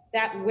day.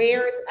 That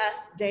wears us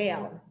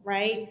down,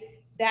 right?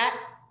 That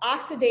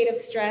oxidative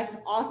stress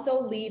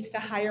also leads to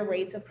higher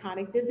rates of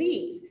chronic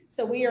disease.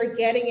 So we are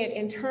getting it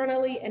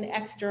internally and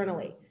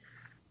externally.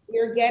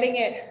 We're getting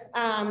it,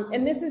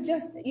 and this is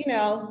just,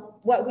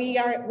 what we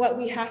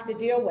have to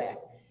deal with.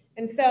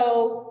 And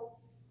so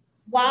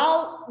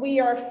while we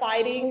are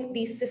fighting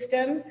these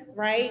systems,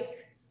 right,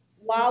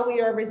 while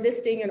we are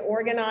resisting and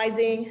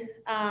organizing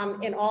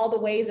in all the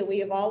ways that we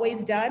have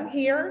always done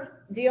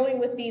here, dealing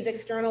with these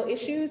external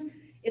issues,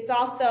 it's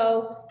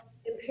also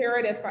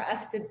imperative for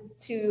us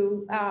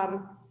to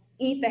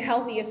eat the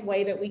healthiest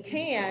way that we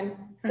can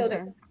so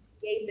that we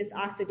create this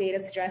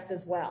oxidative stress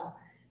as well.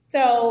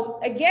 So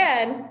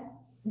again,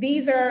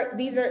 these are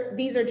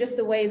just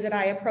the ways that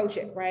I approach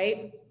it,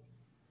 right?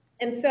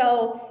 And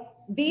so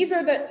these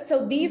are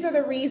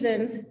the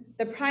reasons,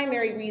 the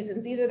primary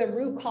reasons. These are the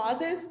root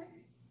causes.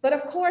 But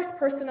of course,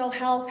 personal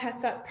health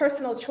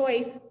personal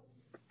choice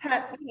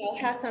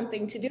has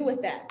something to do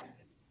with that.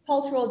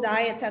 Cultural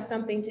diets have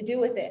something to do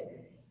with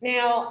it.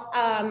 Now,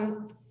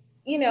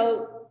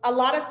 a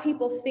lot of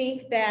people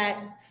think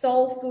that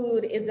soul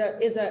food is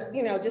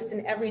a just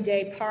an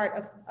everyday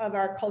part of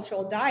our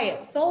cultural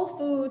diet. Soul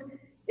food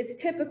is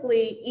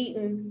typically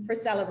eaten for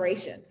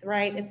celebrations,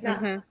 right? It's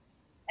not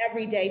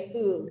everyday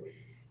food.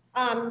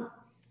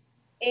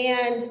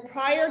 And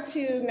prior to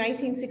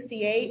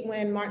 1968,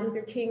 when Martin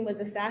Luther King was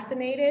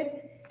assassinated,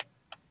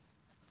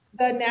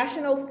 the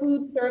national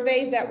food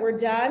surveys that were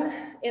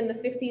done in the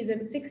 50s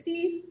and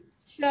 60s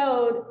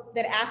showed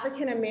that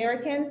African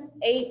Americans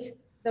ate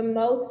the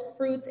most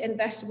fruits and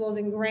vegetables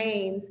and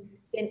grains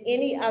than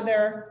any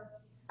other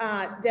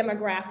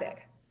demographic.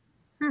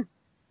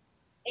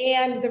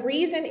 And the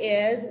reason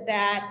is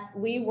that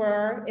we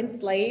were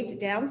enslaved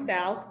down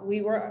south.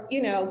 We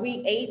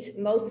ate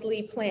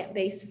mostly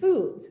plant-based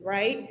foods,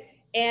 right?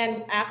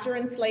 And after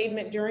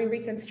enslavement, during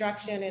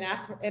Reconstruction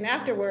and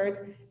afterwards,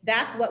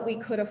 that's what we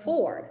could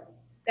afford.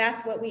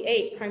 That's what we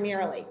ate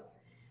primarily.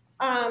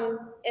 And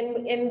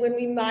when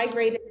we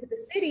migrated to the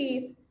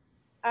cities,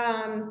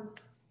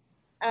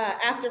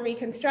 after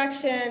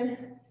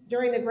Reconstruction,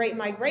 during the Great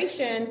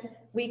Migration,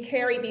 we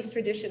carried these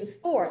traditions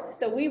forth.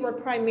 So we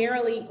were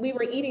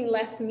eating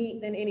less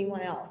meat than anyone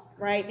else,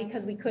 right?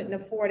 Because we couldn't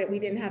afford it. We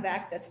didn't have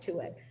access to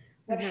it.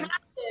 What happened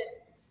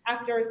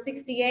after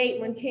 68,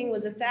 when King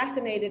was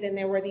assassinated and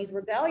there were these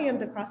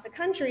rebellions across the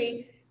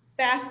country,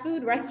 fast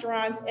food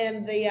restaurants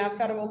and the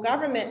federal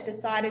government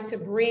decided to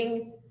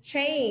bring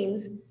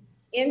chains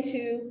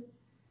into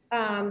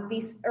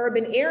these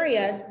urban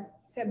areas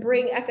to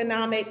bring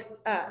economic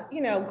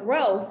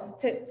growth,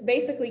 to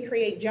basically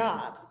create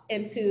jobs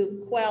and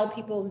to quell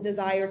people's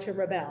desire to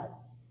rebel.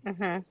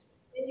 And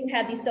you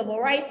had these civil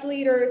rights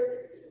leaders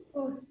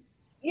who,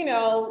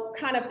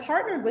 kind of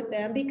partnered with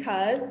them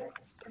because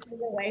it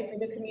was a way for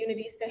the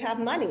communities to have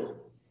money.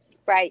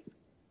 Right.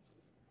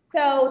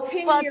 So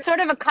it's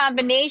sort of a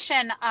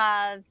combination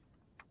of,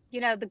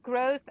 the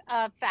growth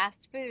of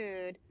fast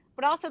food,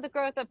 but also the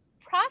growth of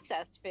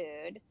processed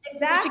food,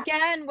 exactly. Which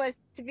again was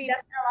to be,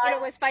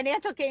 was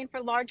financial gain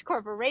for large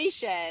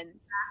corporations,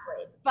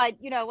 exactly. But,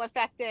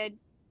 affected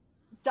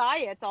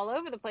diets all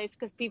over the place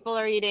because people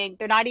are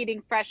they're not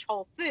eating fresh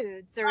whole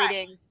foods, they're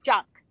eating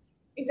junk.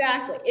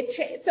 Exactly.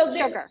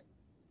 Sugar.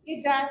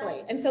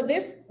 Exactly. And so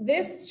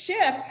this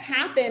shift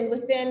happened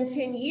within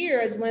 10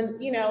 years when,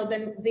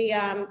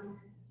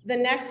 the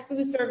next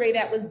food survey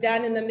that was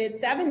done in the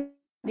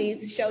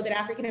mid-70s showed that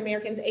African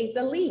Americans ate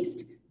the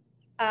least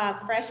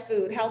fresh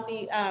food,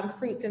 healthy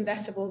fruits and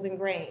vegetables and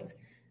grains.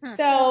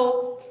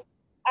 So,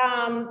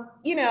 and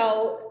there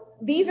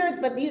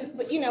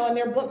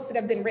are books that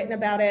have been written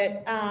about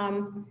it.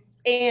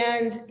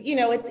 And,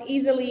 it's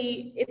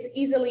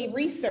easily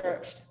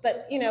researched,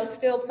 but,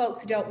 still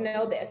folks don't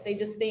know this. They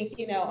just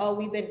think,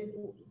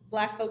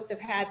 Black folks have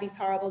had these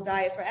horrible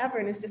diets forever,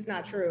 and it's just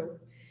not true.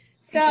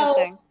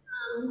 So,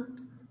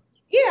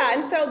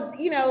 and so,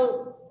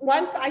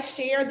 once I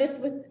share this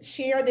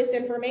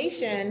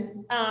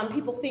information,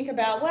 people think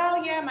about,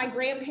 well, yeah, my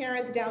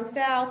grandparents down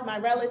south, my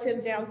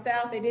relatives down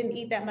south, they didn't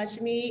eat that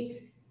much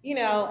meat,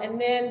 and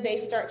then they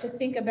start to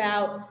think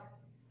about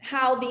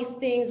how these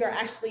things are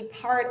actually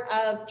part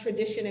of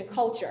tradition and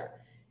culture.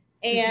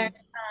 And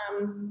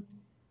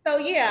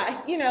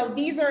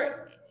these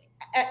are,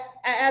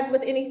 as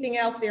with anything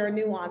else, there are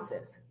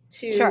nuances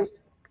to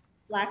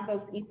Black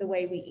folks eat the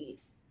way we eat.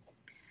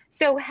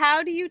 So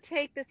how do you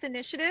take this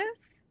initiative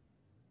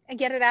and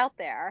get it out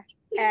there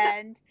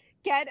and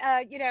get,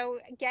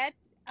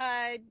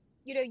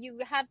 you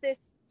have this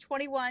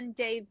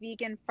 21-day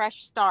vegan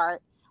fresh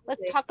start.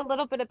 Let's talk a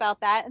little bit about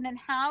that. And then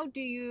how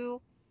do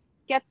you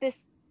get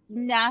this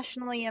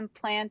nationally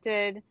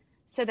implanted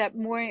so that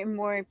more and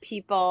more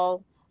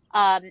people,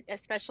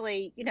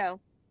 especially,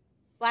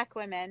 Black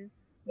women,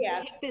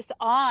 take this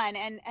on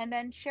and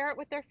then share it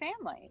with their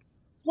families?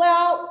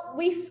 Well,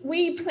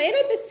 we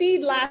planted the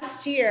seed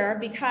last year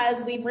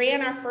because we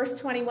ran our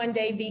first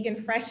 21-day vegan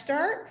fresh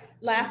start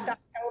last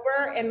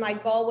October, and my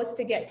goal was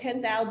to get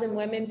 10,000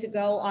 women to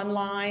go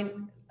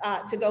online,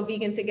 to go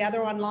vegan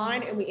together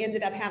online, and we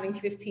ended up having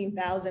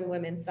 15,000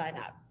 women sign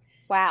up.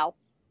 Wow.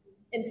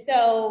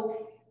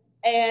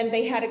 And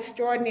they had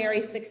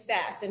extraordinary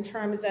success in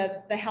terms of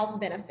the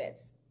health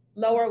benefits: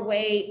 lower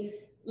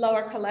weight,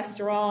 lower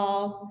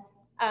cholesterol,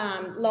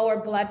 lower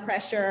blood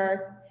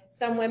pressure.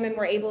 Some women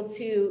were able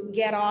to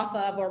get off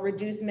of or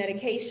reduce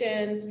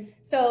medications.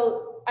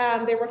 So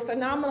there were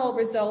phenomenal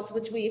results,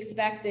 which we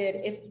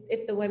expected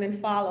if the women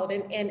followed.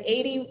 And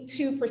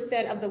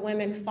 82% of the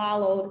women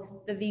followed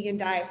the vegan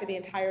diet for the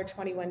entire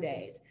 21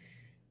 days.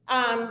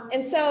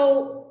 And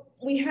so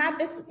we had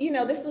this,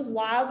 this was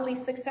wildly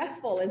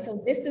successful. And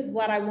so this is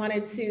what I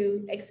wanted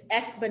to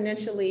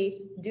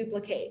exponentially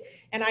duplicate.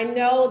 And I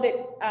know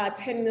that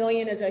 10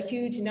 million is a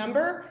huge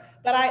number,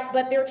 but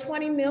there are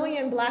 20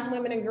 million Black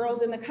women and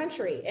girls in the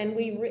country. And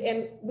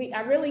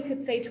I really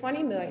could say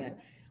 20 million.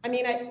 I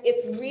mean,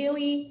 it's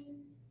really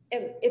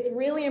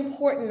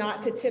important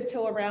not to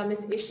tiptoe around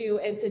this issue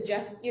and to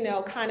just,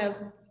 kind of,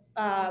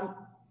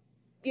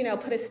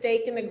 put a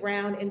stake in the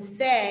ground and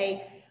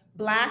say,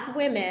 Black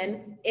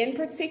women in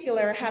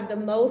particular have the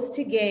most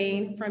to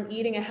gain from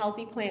eating a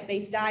healthy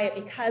plant-based diet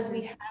because we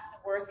have the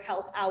worst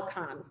health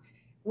outcomes.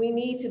 We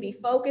need to be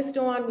focused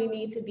on, we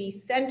need to be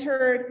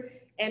centered,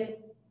 and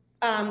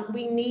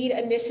we need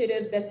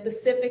initiatives that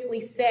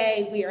specifically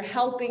say we are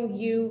helping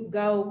you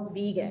go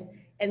vegan.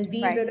 And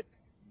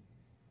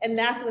and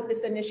that's what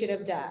this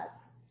initiative does.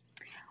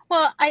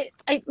 Well, I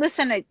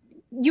listen,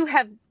 you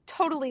have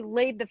totally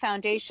laid the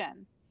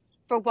foundation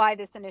for why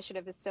this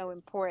initiative is so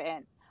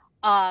important.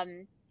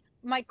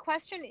 My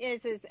question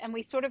is, and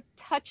we sort of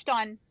touched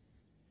on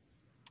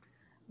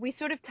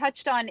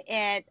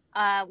it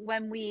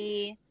when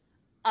we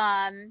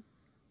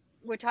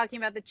were talking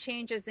about the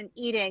changes in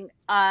eating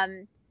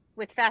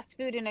with fast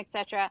food and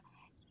etc.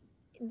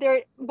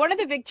 One of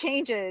the big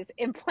changes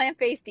in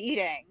plant-based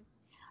eating,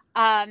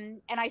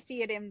 and I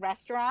see it in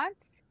restaurants.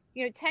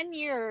 10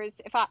 years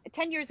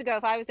ago,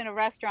 if I was in a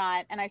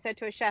restaurant and I said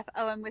to a chef,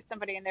 "Oh, I'm with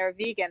somebody and they're a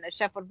vegan," the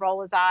chef would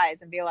roll his eyes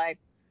and be like,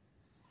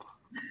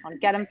 "I'll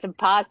get him some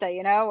pasta,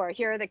 or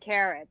here are the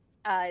carrots."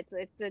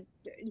 It's a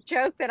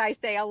joke that I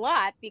say a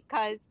lot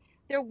because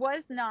there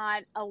was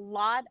not a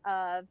lot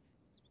of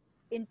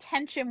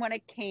intention when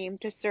it came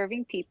to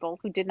serving people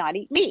who did not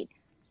eat meat.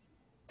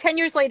 10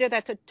 years later,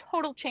 that's a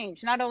total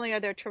change. Not only are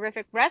there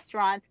terrific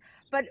restaurants,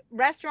 but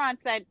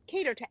restaurants that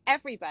cater to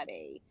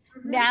everybody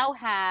now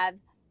have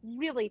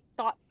really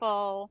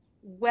thoughtful,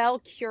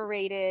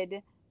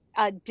 well-curated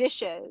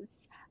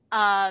dishes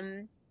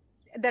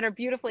that are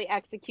beautifully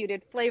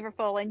executed,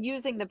 flavorful, and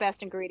using the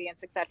best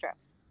ingredients, etc.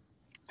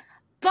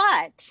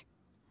 But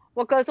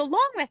what goes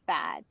along with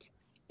that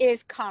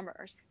is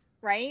commerce,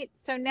 right?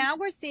 So now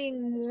we're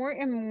seeing more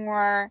and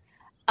more,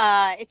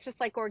 it's just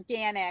like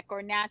organic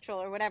or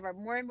natural or whatever,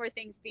 more and more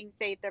things being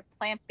said they're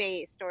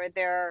plant-based or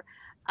they're,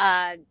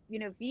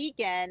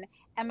 vegan.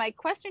 And my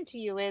question to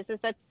you is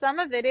that some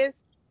of it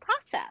is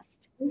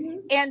processed.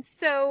 And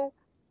so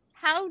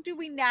how do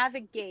we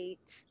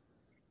navigate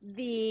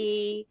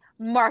the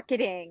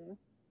marketing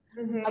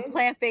of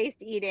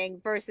plant-based eating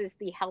versus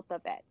the health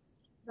of it?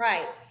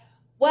 Right.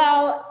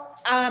 Well,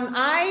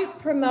 I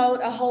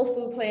promote a whole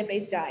food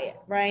plant-based diet,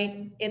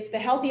 right? It's the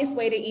healthiest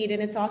way to eat,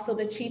 and it's also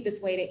the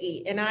cheapest way to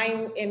eat. And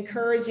I'm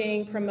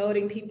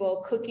promoting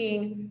people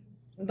cooking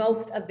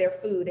most of their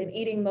food and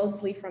eating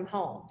mostly from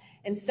home.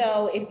 And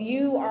so if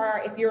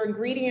your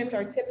ingredients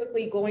are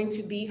typically going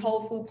to be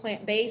whole food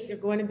plant-based, you're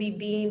going to be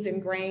beans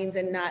and grains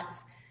and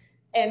nuts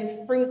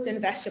and fruits and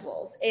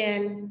vegetables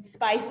and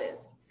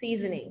spices,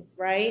 seasonings,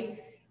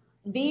 right?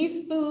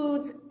 These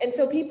foods, and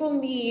so people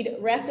need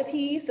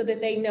recipes so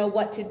that they know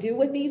what to do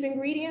with these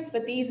ingredients,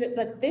 but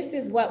this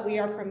is what we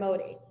are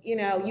promoting.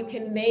 You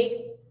can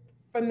make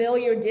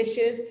familiar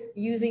dishes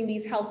using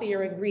these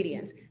healthier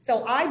ingredients.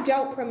 So I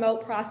don't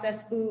promote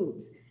processed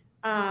foods.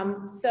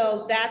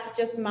 So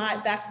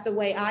that's the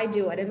way I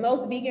do it. And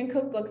most vegan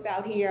cookbooks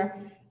out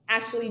here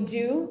actually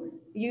do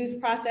use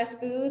processed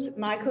foods.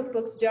 My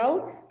cookbooks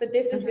don't, but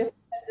this is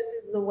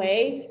the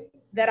way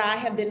that I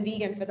have been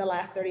vegan for the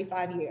last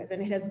 35 years,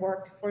 and it has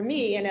worked for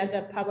me. And as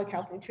a public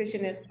health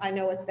nutritionist, I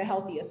know it's the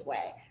healthiest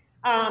way.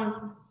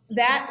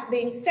 That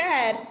being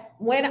said,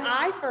 when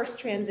I first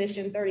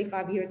transitioned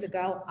 35 years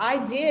ago, I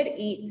did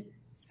eat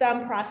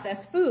some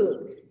processed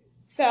food.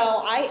 So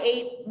I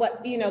ate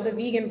the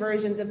vegan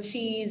versions of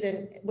cheese,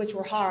 which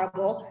were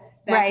horrible.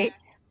 Right.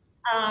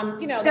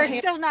 They're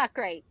still not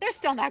great. They're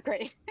still not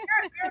great. There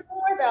are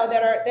more though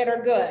that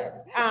are good.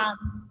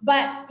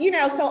 But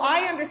so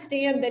I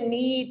understand the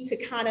need to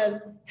kind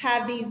of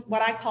have these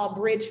what I call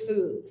bridge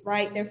foods,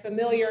 right? They're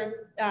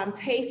familiar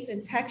tastes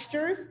and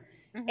textures,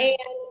 and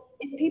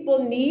if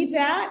people need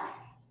that,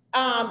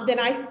 then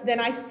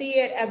I see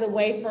it as a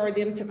way for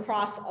them to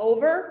cross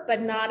over,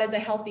 but not as a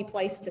healthy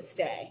place to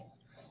stay.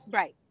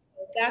 Right.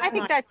 I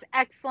think that's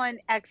excellent.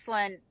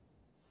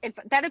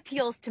 That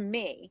appeals to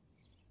me.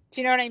 Do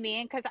you know what I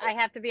mean? Because I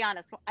have to be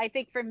honest. I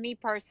think for me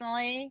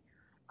personally,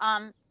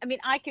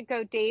 I could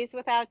go days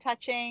without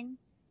touching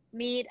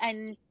meat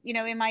and,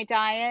 in my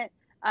diet.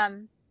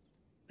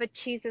 But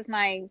cheese is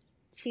my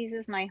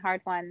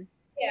hard one.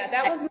 Yeah,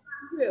 that was mine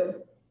too.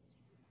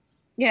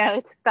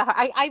 It's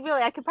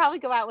I could probably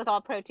go out with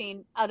all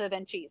protein other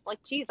than cheese.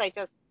 Like cheese, I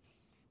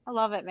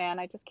love it, man.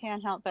 I just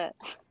can't help it.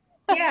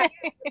 Yeah,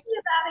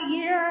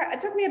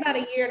 it took me about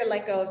a year to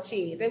let go of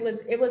cheese.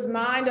 It was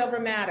mind over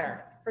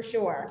matter. for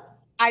sure.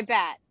 I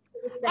bet.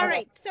 All So,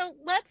 right, so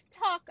let's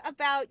talk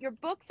about your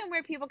books and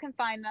where people can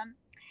find them.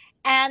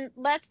 And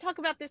let's talk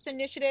about this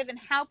initiative and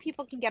how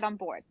people can get on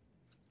board.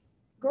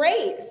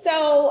 great.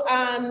 So,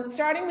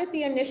 starting with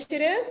the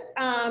initiative,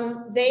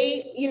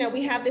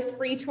 we have this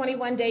free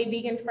 21-day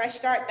vegan fresh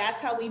start.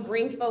 That's how we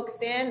bring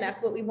folks in.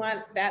 That's what we want.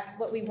 That's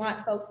what we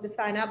want folks to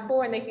sign up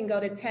for. And they can go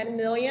to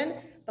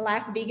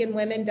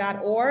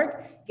 10millionblackveganwomen.org,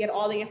 get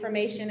all the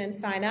information and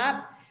sign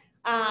up.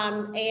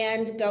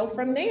 And go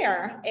from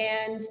there.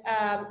 And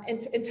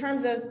in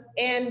terms of,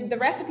 and the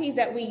recipes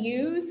that we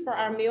use for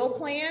our meal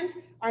plans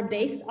are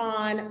based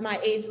on my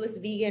Ageless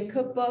Vegan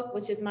Cookbook,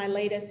 which is my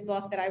latest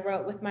book that I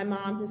wrote with my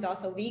mom, who's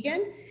also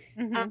vegan.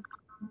 Mm-hmm.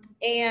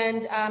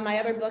 And my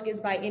other book is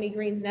By Any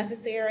Greens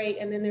Necessary.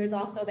 And then there's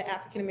also the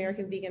African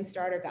American Vegan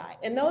Starter Guide.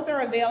 And those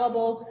are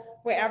available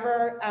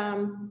wherever,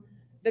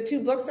 the two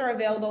books are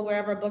available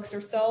wherever books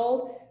are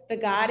sold. The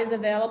guide is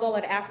available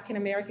at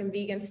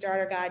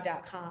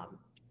AfricanAmericanVeganStarterGuide.com.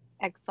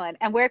 Excellent.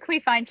 And where can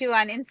we find you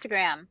on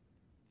Instagram?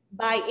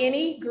 By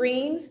Any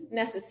Greens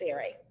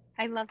Necessary.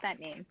 I love that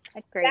name.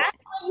 That's great. That's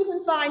where you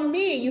can find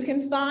me. You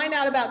can find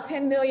out about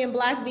 10 million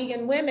Black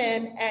vegan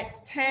women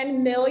at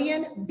 10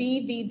 million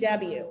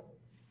BVW.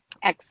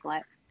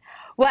 Excellent.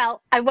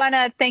 Well, I want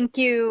to thank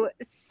you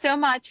so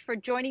much for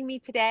joining me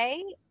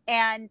today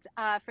and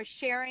for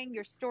sharing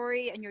your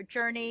story and your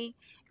journey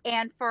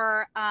and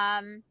for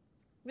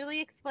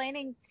really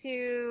explaining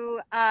to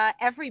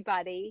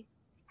everybody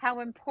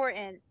how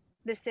important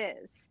this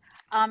is.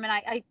 And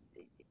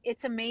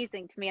it's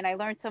amazing to me, and I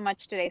learned so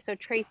much today. So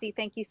Tracy,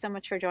 thank you so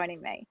much for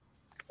joining me.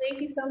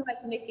 Thank you so much,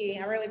 Nikki.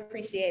 I really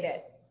appreciate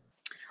it.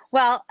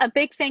 Well, a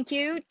big thank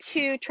you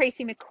to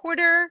Tracy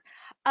McWhorter.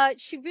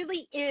 She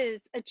really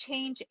is a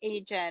change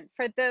agent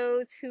for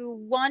those who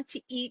want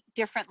to eat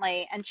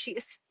differently, and she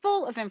is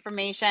full of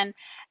information.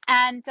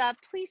 And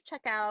please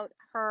check out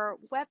her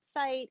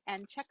website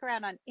and check her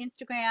out on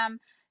Instagram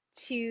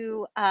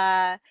to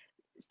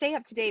stay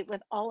up to date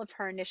with all of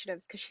her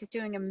initiatives because she's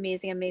doing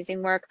amazing,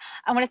 amazing work.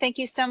 I want to thank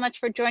you so much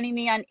for joining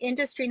me on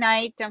Industry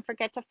Night. Don't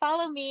forget to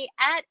follow me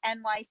at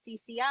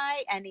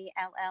NYCCI,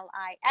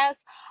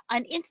 NELLIS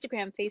on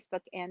Instagram,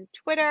 Facebook, and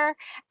Twitter.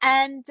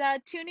 And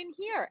tune in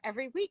here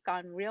every week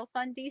on Real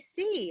Fun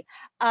DC.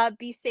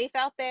 Be safe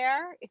out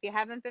there. If you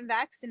haven't been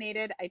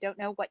vaccinated, I don't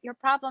know what your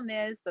problem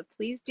is, but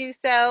please do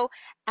so.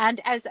 And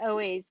as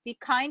always, be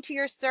kind to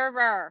your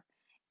server.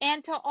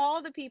 And to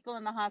all the people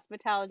in the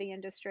hospitality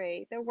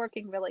industry. They're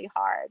working really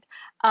hard.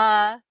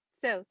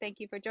 So thank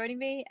you for joining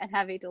me and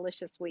have a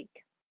delicious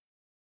week.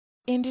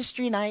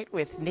 Industry Night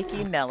with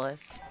Nikki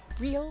Nellis.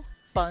 Real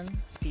Fun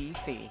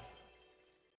DC.